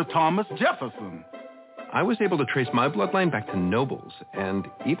to Thomas Jefferson. I was able to trace my bloodline back to nobles and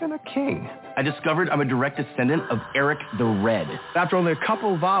even a king. I discovered I'm a direct descendant of Eric the Red. After only a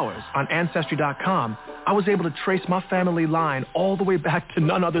couple of hours on Ancestry.com, I was able to trace my family line all the way back to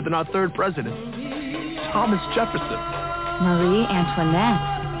none other than our third president, Thomas Jefferson. Marie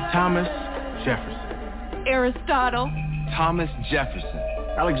Antoinette. Thomas Jefferson. Aristotle. Thomas Jefferson.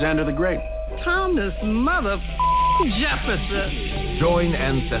 Alexander the Great. Thomas Jefferson. Join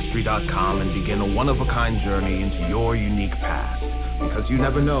Ancestry.com and begin a one-of-a-kind journey into your unique past, because you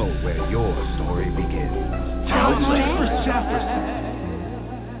never know where your story begins. Thomas Jefferson.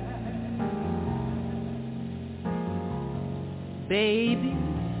 Baby,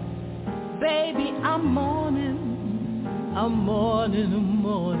 I'm mourning.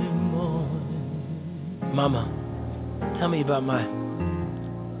 Mama, tell me about my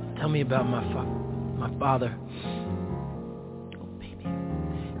father. Oh, baby,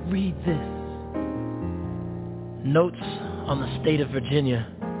 read this. Notes on the State of Virginia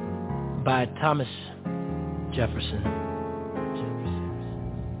by Thomas Jefferson.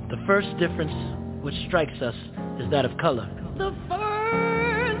 The first difference which strikes us is that of color. The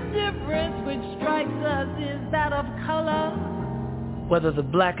first difference which strikes us is that of color. Whether the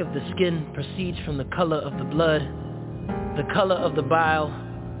black of the skin proceeds from the color of the blood, the color of the bile,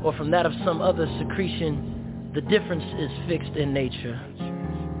 or from that of some other secretion, the difference is fixed in nature.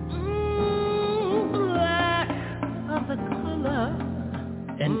 Black of the color.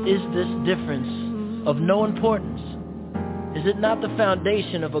 And is this difference of no importance? Is it not the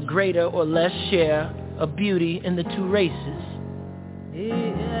foundation of a greater or less share of beauty in the two races?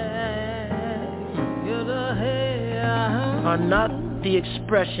 Are not the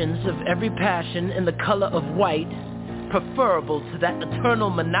expressions of every passion in the color of white preferable to that eternal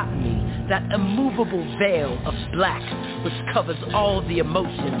monotony, that immovable veil of black which covers all the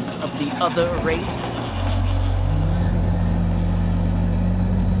emotions of the other race?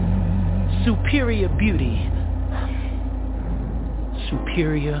 Superior beauty.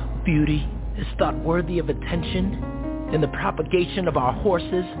 is thought worthy of attention in the propagation of our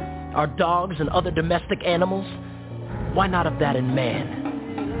horses, our dogs, and other domestic animals, why not of that in man?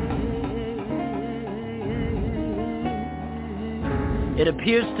 It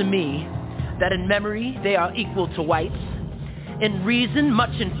appears to me that in memory they are equal to whites, in reason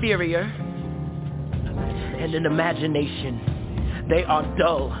much inferior, and in imagination they are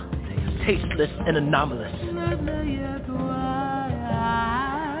dull, tasteless, and anomalous.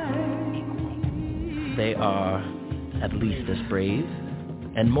 They are at least as brave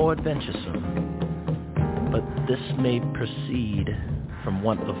and more adventuresome, but this may proceed from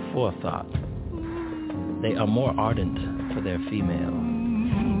want of forethought. They are more ardent for their female.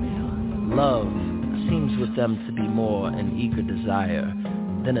 Love seems with them to be more an eager desire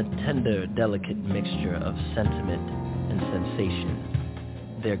than a tender, delicate mixture of sentiment and sensation.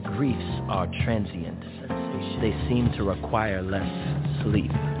 Their griefs are transient. They seem to require less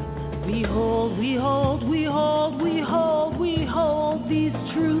sleep. We hold these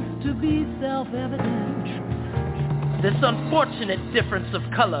truths to be self-evident. This unfortunate difference of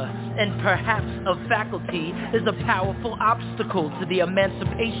color and perhaps of faculty is a powerful obstacle to the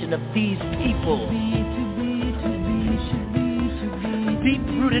emancipation of these people.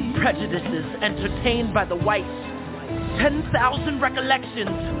 Deep-rooted prejudices entertained by the whites, 10,000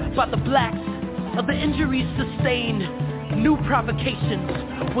 recollections by the blacks of the injuries sustained, new provocations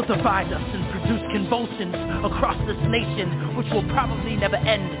will divide us and produce convulsions across this nation which will probably never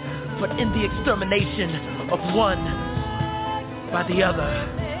end, but in the extermination of one by the other.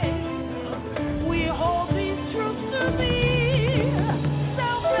 We hold these truths to be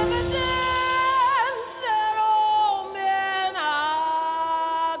self-evident that all men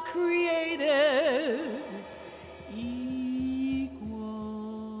are created equal.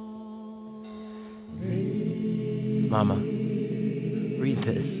 Mama, read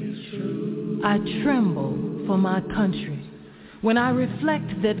this. I tremble for my country when I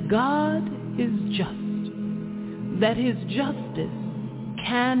reflect that God is just, that his justice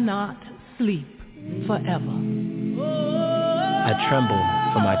cannot sleep forever. I tremble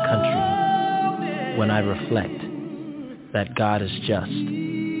for my country when I reflect that God is just,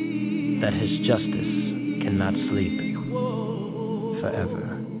 that his justice cannot sleep forever.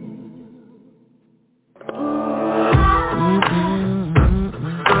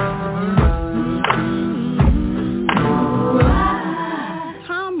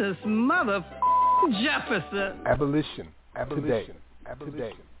 Thomas Mother Jefferson. Abolition. Today.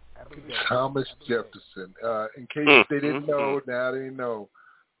 Thomas Jefferson. In case they didn't know, now they know.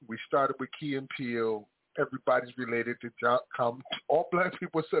 We started with Key and Peele. Everybody's related to all black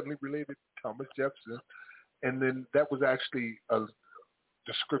people are suddenly related to Thomas Jefferson. And then that was actually a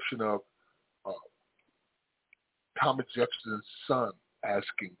description of Thomas Jefferson's son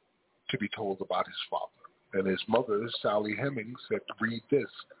asking to be told about his father. And his mother, Sally Hemings, said to read this,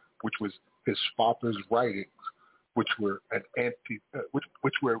 which was his father's writings, which were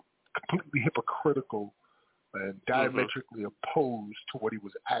which were completely hypocritical and diametrically opposed to what he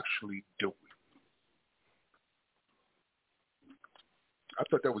was actually doing. I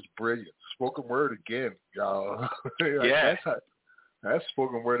thought that was brilliant. Spoken word again, y'all. Yeah. That's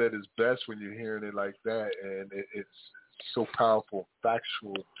spoken word at its best when you're hearing it like that, and it's so powerful,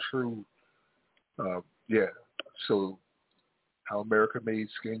 factual, true. So how America made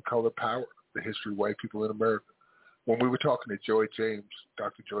skin color power, the history of white people in America. When we were talking to Joy James,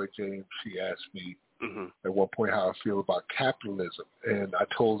 Dr. Joy James, she asked me at one point how I feel about capitalism. And I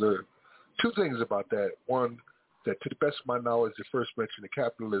told her two things about that. One, that to the best of my knowledge, the first mention of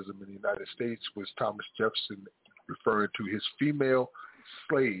capitalism in the United States was Thomas Jefferson referring to his female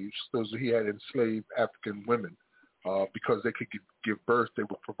slaves, those he had enslaved African women, because they could give birth, they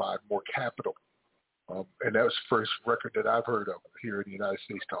would provide more capital. And that was the first record that I've heard of here in the United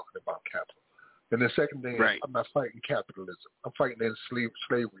States talking about capital. And the second thing is, I'm not fighting capitalism. I'm fighting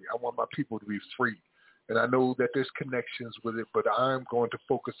slavery. I want my people to be free. And I know that there's connections with it, but I'm going to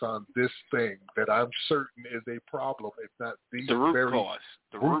focus on this thing that I'm certain is a problem, if not the root cause.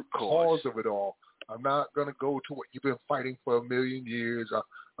 The root cause of it all. I'm not going to go to what you've been fighting for a million years.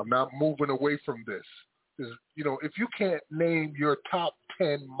 I'm not moving away from this. If you can't name your top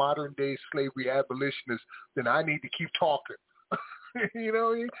 10 modern-day slavery abolitionists, then I need to keep talking. You know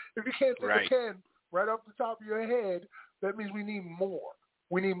what I mean? If you can't think of 10 right off the top of your head, that means we need more.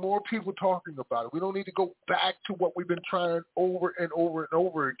 We need more people talking about it. We don't need to go back to what we've been trying over and over and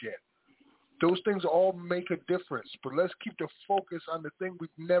over again. Those things all make a difference, but let's keep the focus on the thing we've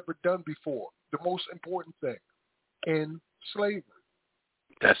never done before, the most important thing, in slavery.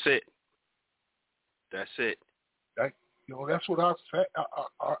 That's it. You know, that's what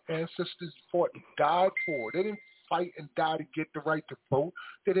our ancestors fought and died for. They didn't fight and die to get the right to vote.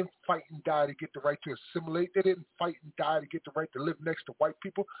 They didn't fight and die to get the right to assimilate. They didn't fight and die to get the right to live next to white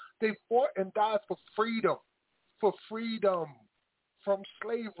people. They fought and died for freedom from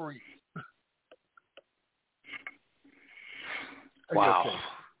slavery. Wow. Okay.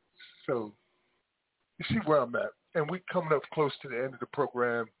 So you see where I'm at. And we're coming up close to the end of the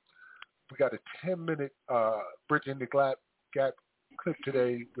program. We got a 10-minute Bridging the Gap clip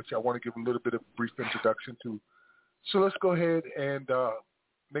today, which I want to give a little bit of a brief introduction to. So let's go ahead and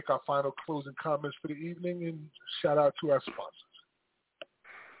make our final closing comments for the evening and shout out to our sponsors.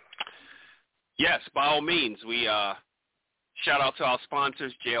 Yes, by all means. We shout out to our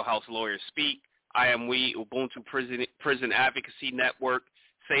sponsors, Jailhouse Lawyers Speak, I Am We, Ubuntu Prison Advocacy Network,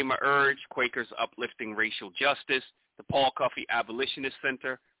 Say My Urge, Quakers Uplifting Racial Justice, the Paul Cuffey Abolitionist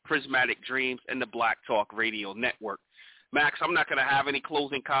Center, Prismatic Dreams, and the Black Talk Radio Network. Max, I'm not going to have any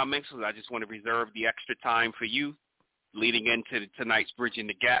closing comments, so I just want to reserve the extra time for you leading into tonight's Bridging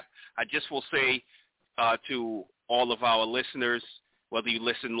the Gap. I just will say to all of our listeners, whether you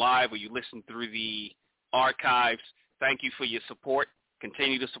listen live or you listen through the archives, thank you for your support.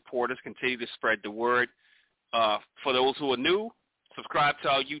 Continue to support us. Continue to spread the word. For those who are new, subscribe to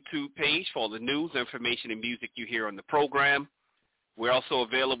our YouTube page for all the news, information, and music you hear on the program. We're also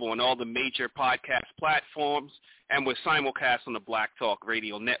available on all the major podcast platforms, and we're simulcast on the Black Talk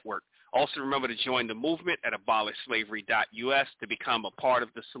Radio Network. Also remember to join the movement at abolishslavery.us to become a part of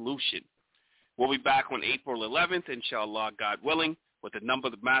the solution. We'll be back on April 11th, inshallah, God willing, with another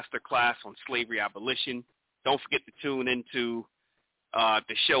masterclass on slavery abolition. Don't forget to tune into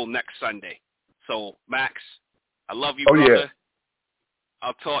the show next Sunday. So, Max, I love you, brother. Yeah.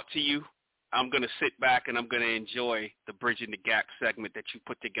 I'll talk to you. I'm going to sit back and I'm going to enjoy the Bridging the Gap segment that you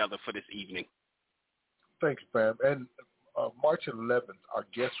put together for this evening. Thank you, fam. And March 11th, our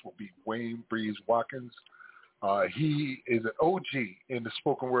guest will be Wayne Breeze Watkins. He is an OG in the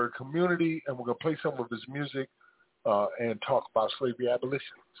spoken word community, and we're going to play some of his music and talk about slavery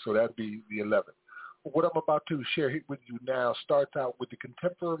abolition. So that'll be the 11th. What I'm about to share with you now starts out with the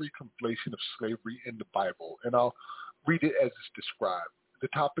contemporary conflation of slavery in the Bible, and I'll read it as it's described. The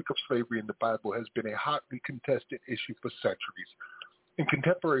topic of slavery in the Bible has been a hotly contested issue for centuries. In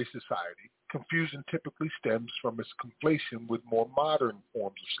contemporary society, confusion typically stems from its conflation with more modern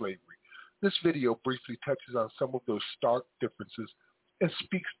forms of slavery. This video briefly touches on some of those stark differences and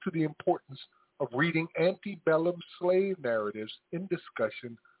speaks to the importance of reading antebellum slave narratives in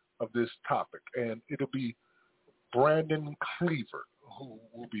discussion of this topic. And it'll be Brandon Cleaver who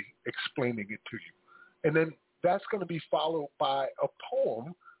will be explaining it to you. And then that's going to be followed by a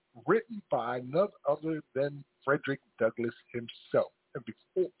poem written by none other than Fredrick Douglass himself and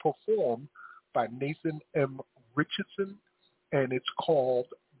performed by Nathan M. Richardson, and it's called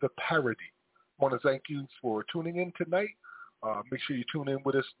The Parody. I want to thank you for tuning in tonight. Make sure you tune in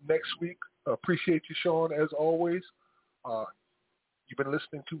with us next week. Appreciate you, Sean, as always. You've been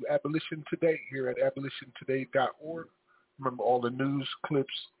listening to Abolition Today here at abolitiontoday.org. Remember, all the news,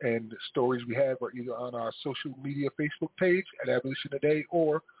 clips, and stories we have are either on our social media Facebook page at Abolition Today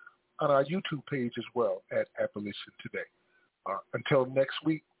or on our YouTube page as well at Abolition Today. Until next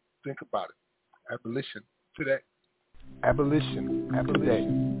week, think about it. Abolition Today. Abolition Today.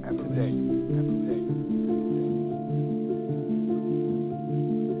 Today.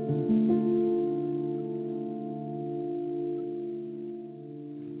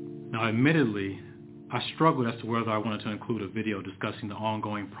 Now, admittedly, I struggled as to whether I wanted to include a video discussing the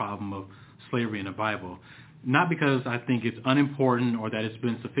ongoing problem of slavery in the Bible. Not because I think it's unimportant or that it's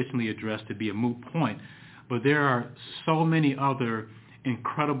been sufficiently addressed to be a moot point, but there are so many other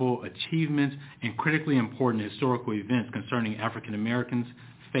incredible achievements and critically important historical events concerning African Americans,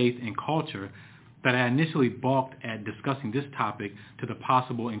 faith, and culture that I initially balked at discussing this topic to the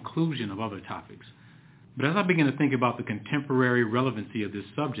possible inclusion of other topics. But as I began to think about the contemporary relevancy of this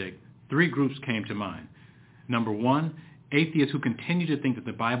subject, three groups came to mind. Number one, atheists who continue to think that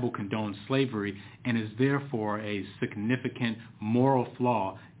the Bible condones slavery and is therefore a significant moral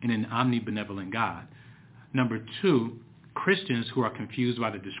flaw in an omnibenevolent God. Number two, Christians who are confused by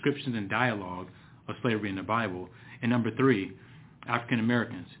the descriptions and dialogue of slavery in the Bible. And number three, African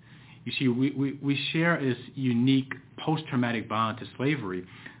Americans. You see, we share this unique post-traumatic bond to slavery,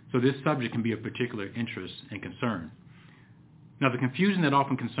 so this subject can be of particular interest and concern. Now, the confusion that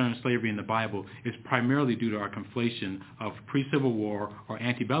often concerns slavery in the Bible is primarily due to our conflation of pre-Civil War or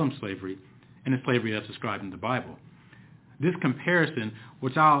antebellum slavery and the slavery that's described in the Bible. This comparison,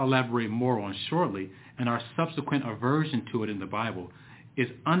 which I'll elaborate more on shortly, and our subsequent aversion to it in the Bible, is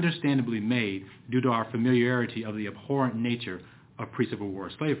understandably made due to our familiarity of the abhorrent nature of pre-Civil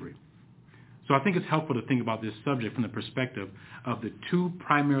War slavery. So I think it's helpful to think about this subject from the perspective of the two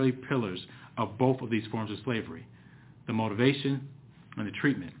primary pillars of both of these forms of slavery, the motivation and the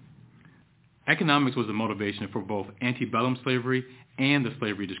treatment. Economics was the motivation for both antebellum slavery and the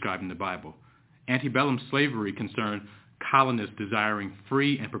slavery described in the Bible. Antebellum slavery concerned colonists desiring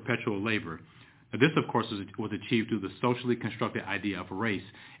free and perpetual labor. Now, this, of course, was achieved through the socially constructed idea of race,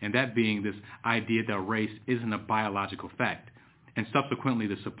 and that being this idea that race isn't a biological fact, and subsequently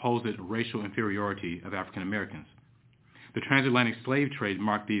the supposed racial inferiority of African Americans. The transatlantic slave trade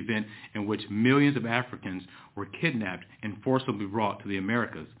marked the event in which millions of Africans were kidnapped and forcibly brought to the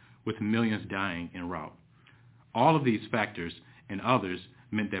Americas, with millions dying en route. All of these factors and others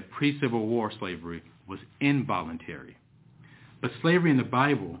meant that pre-Civil War slavery was involuntary. But slavery in the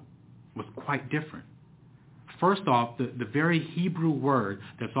Bible was quite different. First off, the very Hebrew word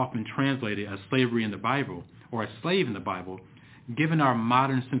that's often translated as slavery in the Bible, or as slave in the Bible, given our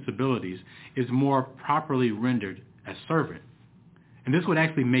modern sensibilities, is more properly rendered as servant. And this would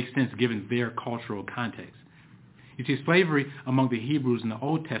actually make sense given their cultural context. You see, slavery among the Hebrews in the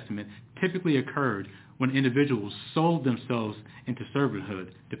Old Testament typically occurred when individuals sold themselves into servanthood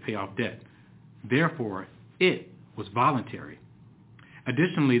to pay off debt. Therefore, it was voluntary.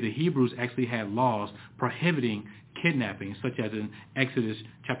 Additionally, the Hebrews actually had laws prohibiting kidnapping, such as in Exodus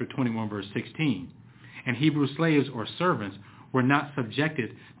chapter 21, verse 16. And Hebrew slaves or servants were not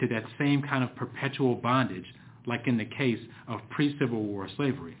subjected to that same kind of perpetual bondage like in the case of pre-Civil War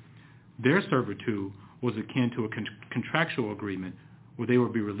slavery. Their servitude was akin to a contractual agreement where they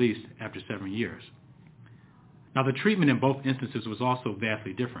would be released after 7 years. Now, the treatment in both instances was also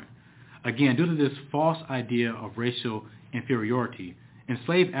vastly different. Again, due to this false idea of racial inferiority,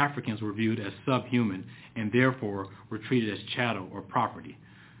 enslaved Africans were viewed as subhuman and therefore were treated as chattel or property.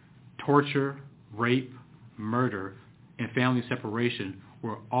 Torture, rape, murder, and family separation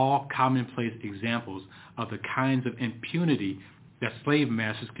were all commonplace examples of the kinds of impunity that slave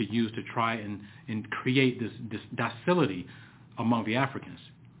masters could use to try and create this docility among the Africans.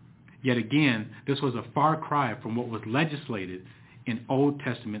 Yet again, this was a far cry from what was legislated in Old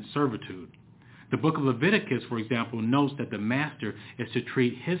Testament servitude. The book of Leviticus, for example, notes that the master is to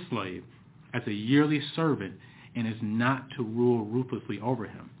treat his slave as a yearly servant and is not to rule ruthlessly over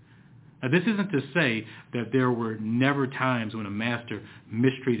him. Now, this isn't to say that there were never times when a master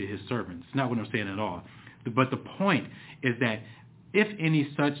mistreated his servants. It's not what I'm saying at all. But the point is that if any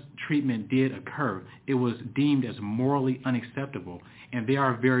such treatment did occur, it was deemed as morally unacceptable, and there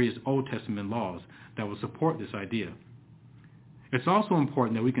are various Old Testament laws that will support this idea. It's also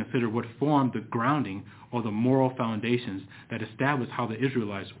important that we consider what formed the grounding or the moral foundations that established how the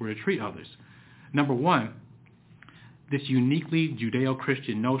Israelites were to treat others. Number one, this uniquely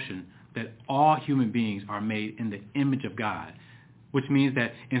Judeo-Christian notion that all human beings are made in the image of God, which means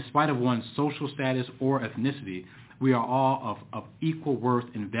that in spite of one's social status or ethnicity, we are all of equal worth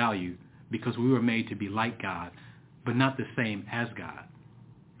and value because we were made to be like God, but not the same as God.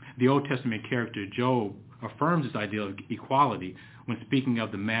 The Old Testament character Job affirms this idea of equality when speaking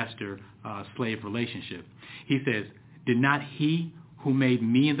of the master-slave relationship. He says, "Did not he who made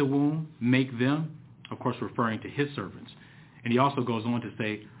me in the womb make them?" Of course, referring to his servants. And he also goes on to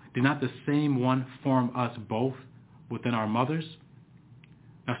say, "Did not the same one form us both within our mothers?"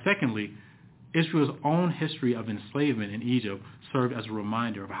 Now, secondly, Israel's own history of enslavement in Egypt served as a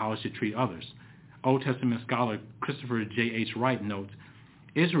reminder of how it should treat others. Old Testament scholar Christopher J.H. Wright notes,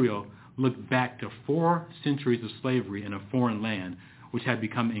 Israel looked back to 4 centuries of slavery in a foreign land, which had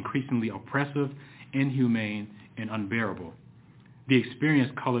become increasingly oppressive, inhumane, and unbearable. The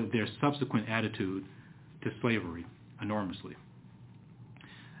experience colored their subsequent attitude to slavery enormously.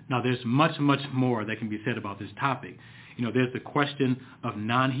 Now, there's much, much more that can be said about this topic. There's the question of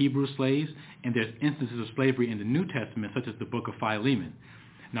non-Hebrew slaves, and there's instances of slavery in the New Testament, such as the book of Philemon.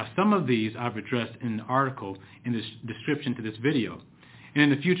 Now, some of these I've addressed in an article in the description to this video. And in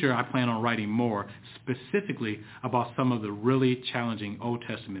the future, I plan on writing more specifically about some of the really challenging Old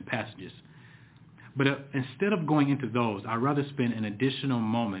Testament passages. But instead of going into those, I'd rather spend an additional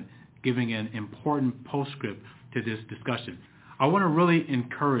moment giving an important postscript to this discussion. I want to really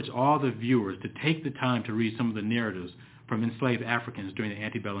encourage all the viewers to take the time to read some of the narratives from enslaved Africans during the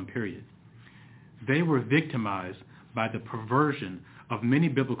antebellum period. They were victimized by the perversion of many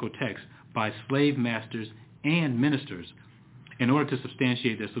biblical texts by slave masters and ministers in order to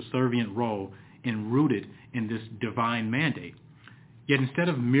substantiate their subservient role and rooted in this divine mandate. Yet instead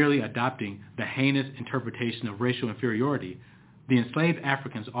of merely adopting the heinous interpretation of racial inferiority, The enslaved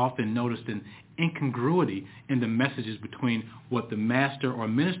Africans often noticed an incongruity in the messages between what the master or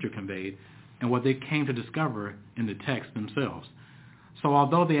minister conveyed and what they came to discover in the text themselves. So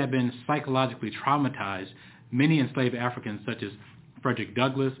although they had been psychologically traumatized, many enslaved Africans such as Fredrick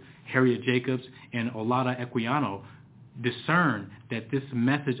Douglass, Harriet Jacobs, and Olaudah Equiano discerned that this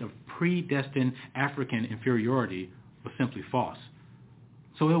message of predestined African inferiority was simply false.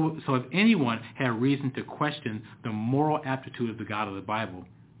 So if anyone had reason to question the moral aptitude of the God of the Bible,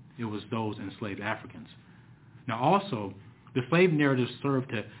 it was those enslaved Africans. Now also, the slave narrative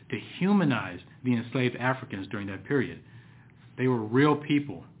served to humanize the enslaved Africans during that period. They were real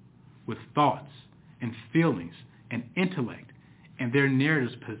people with thoughts and feelings and intellect, and their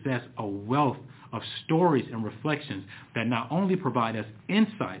narratives possess a wealth of stories and reflections that not only provide us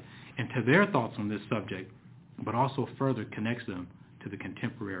insight into their thoughts on this subject, but also further connects them to the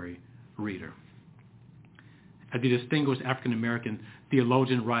contemporary reader. As the distinguished African-American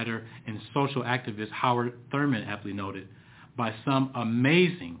theologian, writer, and social activist Howard Thurman aptly noted, by some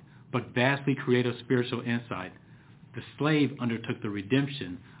amazing but vastly creative spiritual insight, the slave undertook the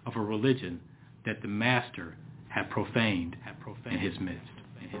redemption of a religion that the master had profaned in his midst.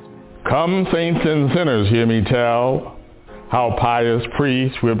 Come, saints and sinners, hear me tell, how pious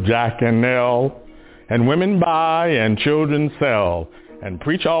priests whip Jack and Nell, and women buy and children sell, and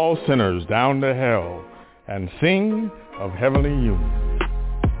preach all sinners down to hell, and sing of heavenly union.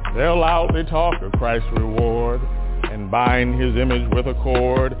 They'll loudly talk of Christ's reward, and bind his image with a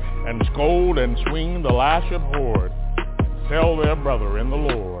cord, and scold and swing the lash abhorred, and sell their brother in the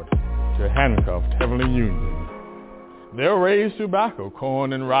Lord to handcuffed heavenly union. They'll raise tobacco,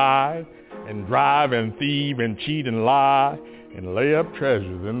 corn, and rye, and drive and thieve and cheat and lie, and lay up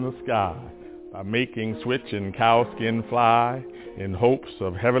treasures in the sky, by making switch and cowskin fly, in hopes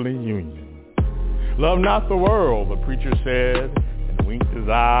of heavenly union. Love not the world, the preacher said, and winked his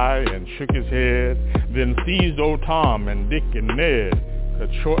eye and shook his head, then seized old Tom and Dick and Ned, cut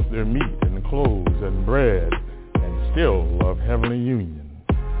short their meat and clothes and bread, and still love heavenly union.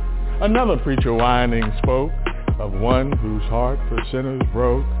 Another preacher whining spoke of one whose heart for sinners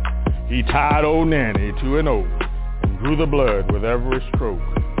broke. He tied old Nanny to an oak, and drew the blood with every stroke,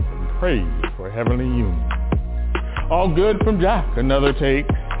 and prayed for heavenly union. All good from Jack another takes,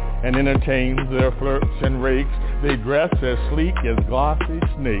 and entertains their flirts and rakes. They dress as sleek as glossy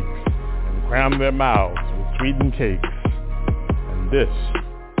snakes, and cram their mouths with sweetened cakes. And this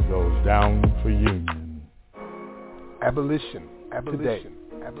goes down for union. Abolition. Today.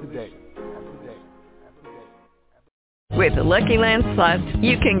 With the Lucky Land Slots,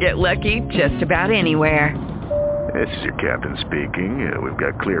 you can get lucky just about anywhere. This is your captain speaking. We've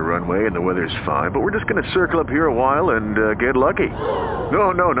got clear runway and the weather's fine, but we're just going to circle up here a while and get lucky.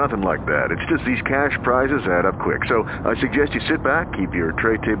 No, nothing like that. It's just these cash prizes add up quick. So I suggest you sit back, keep your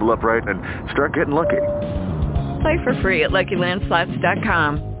tray table upright, and start getting lucky. Play for free at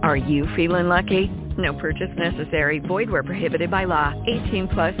LuckyLandSlots.com. Are you feeling lucky? No purchase necessary. Void where prohibited by law.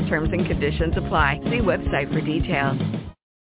 18+ terms and conditions apply. See website for details.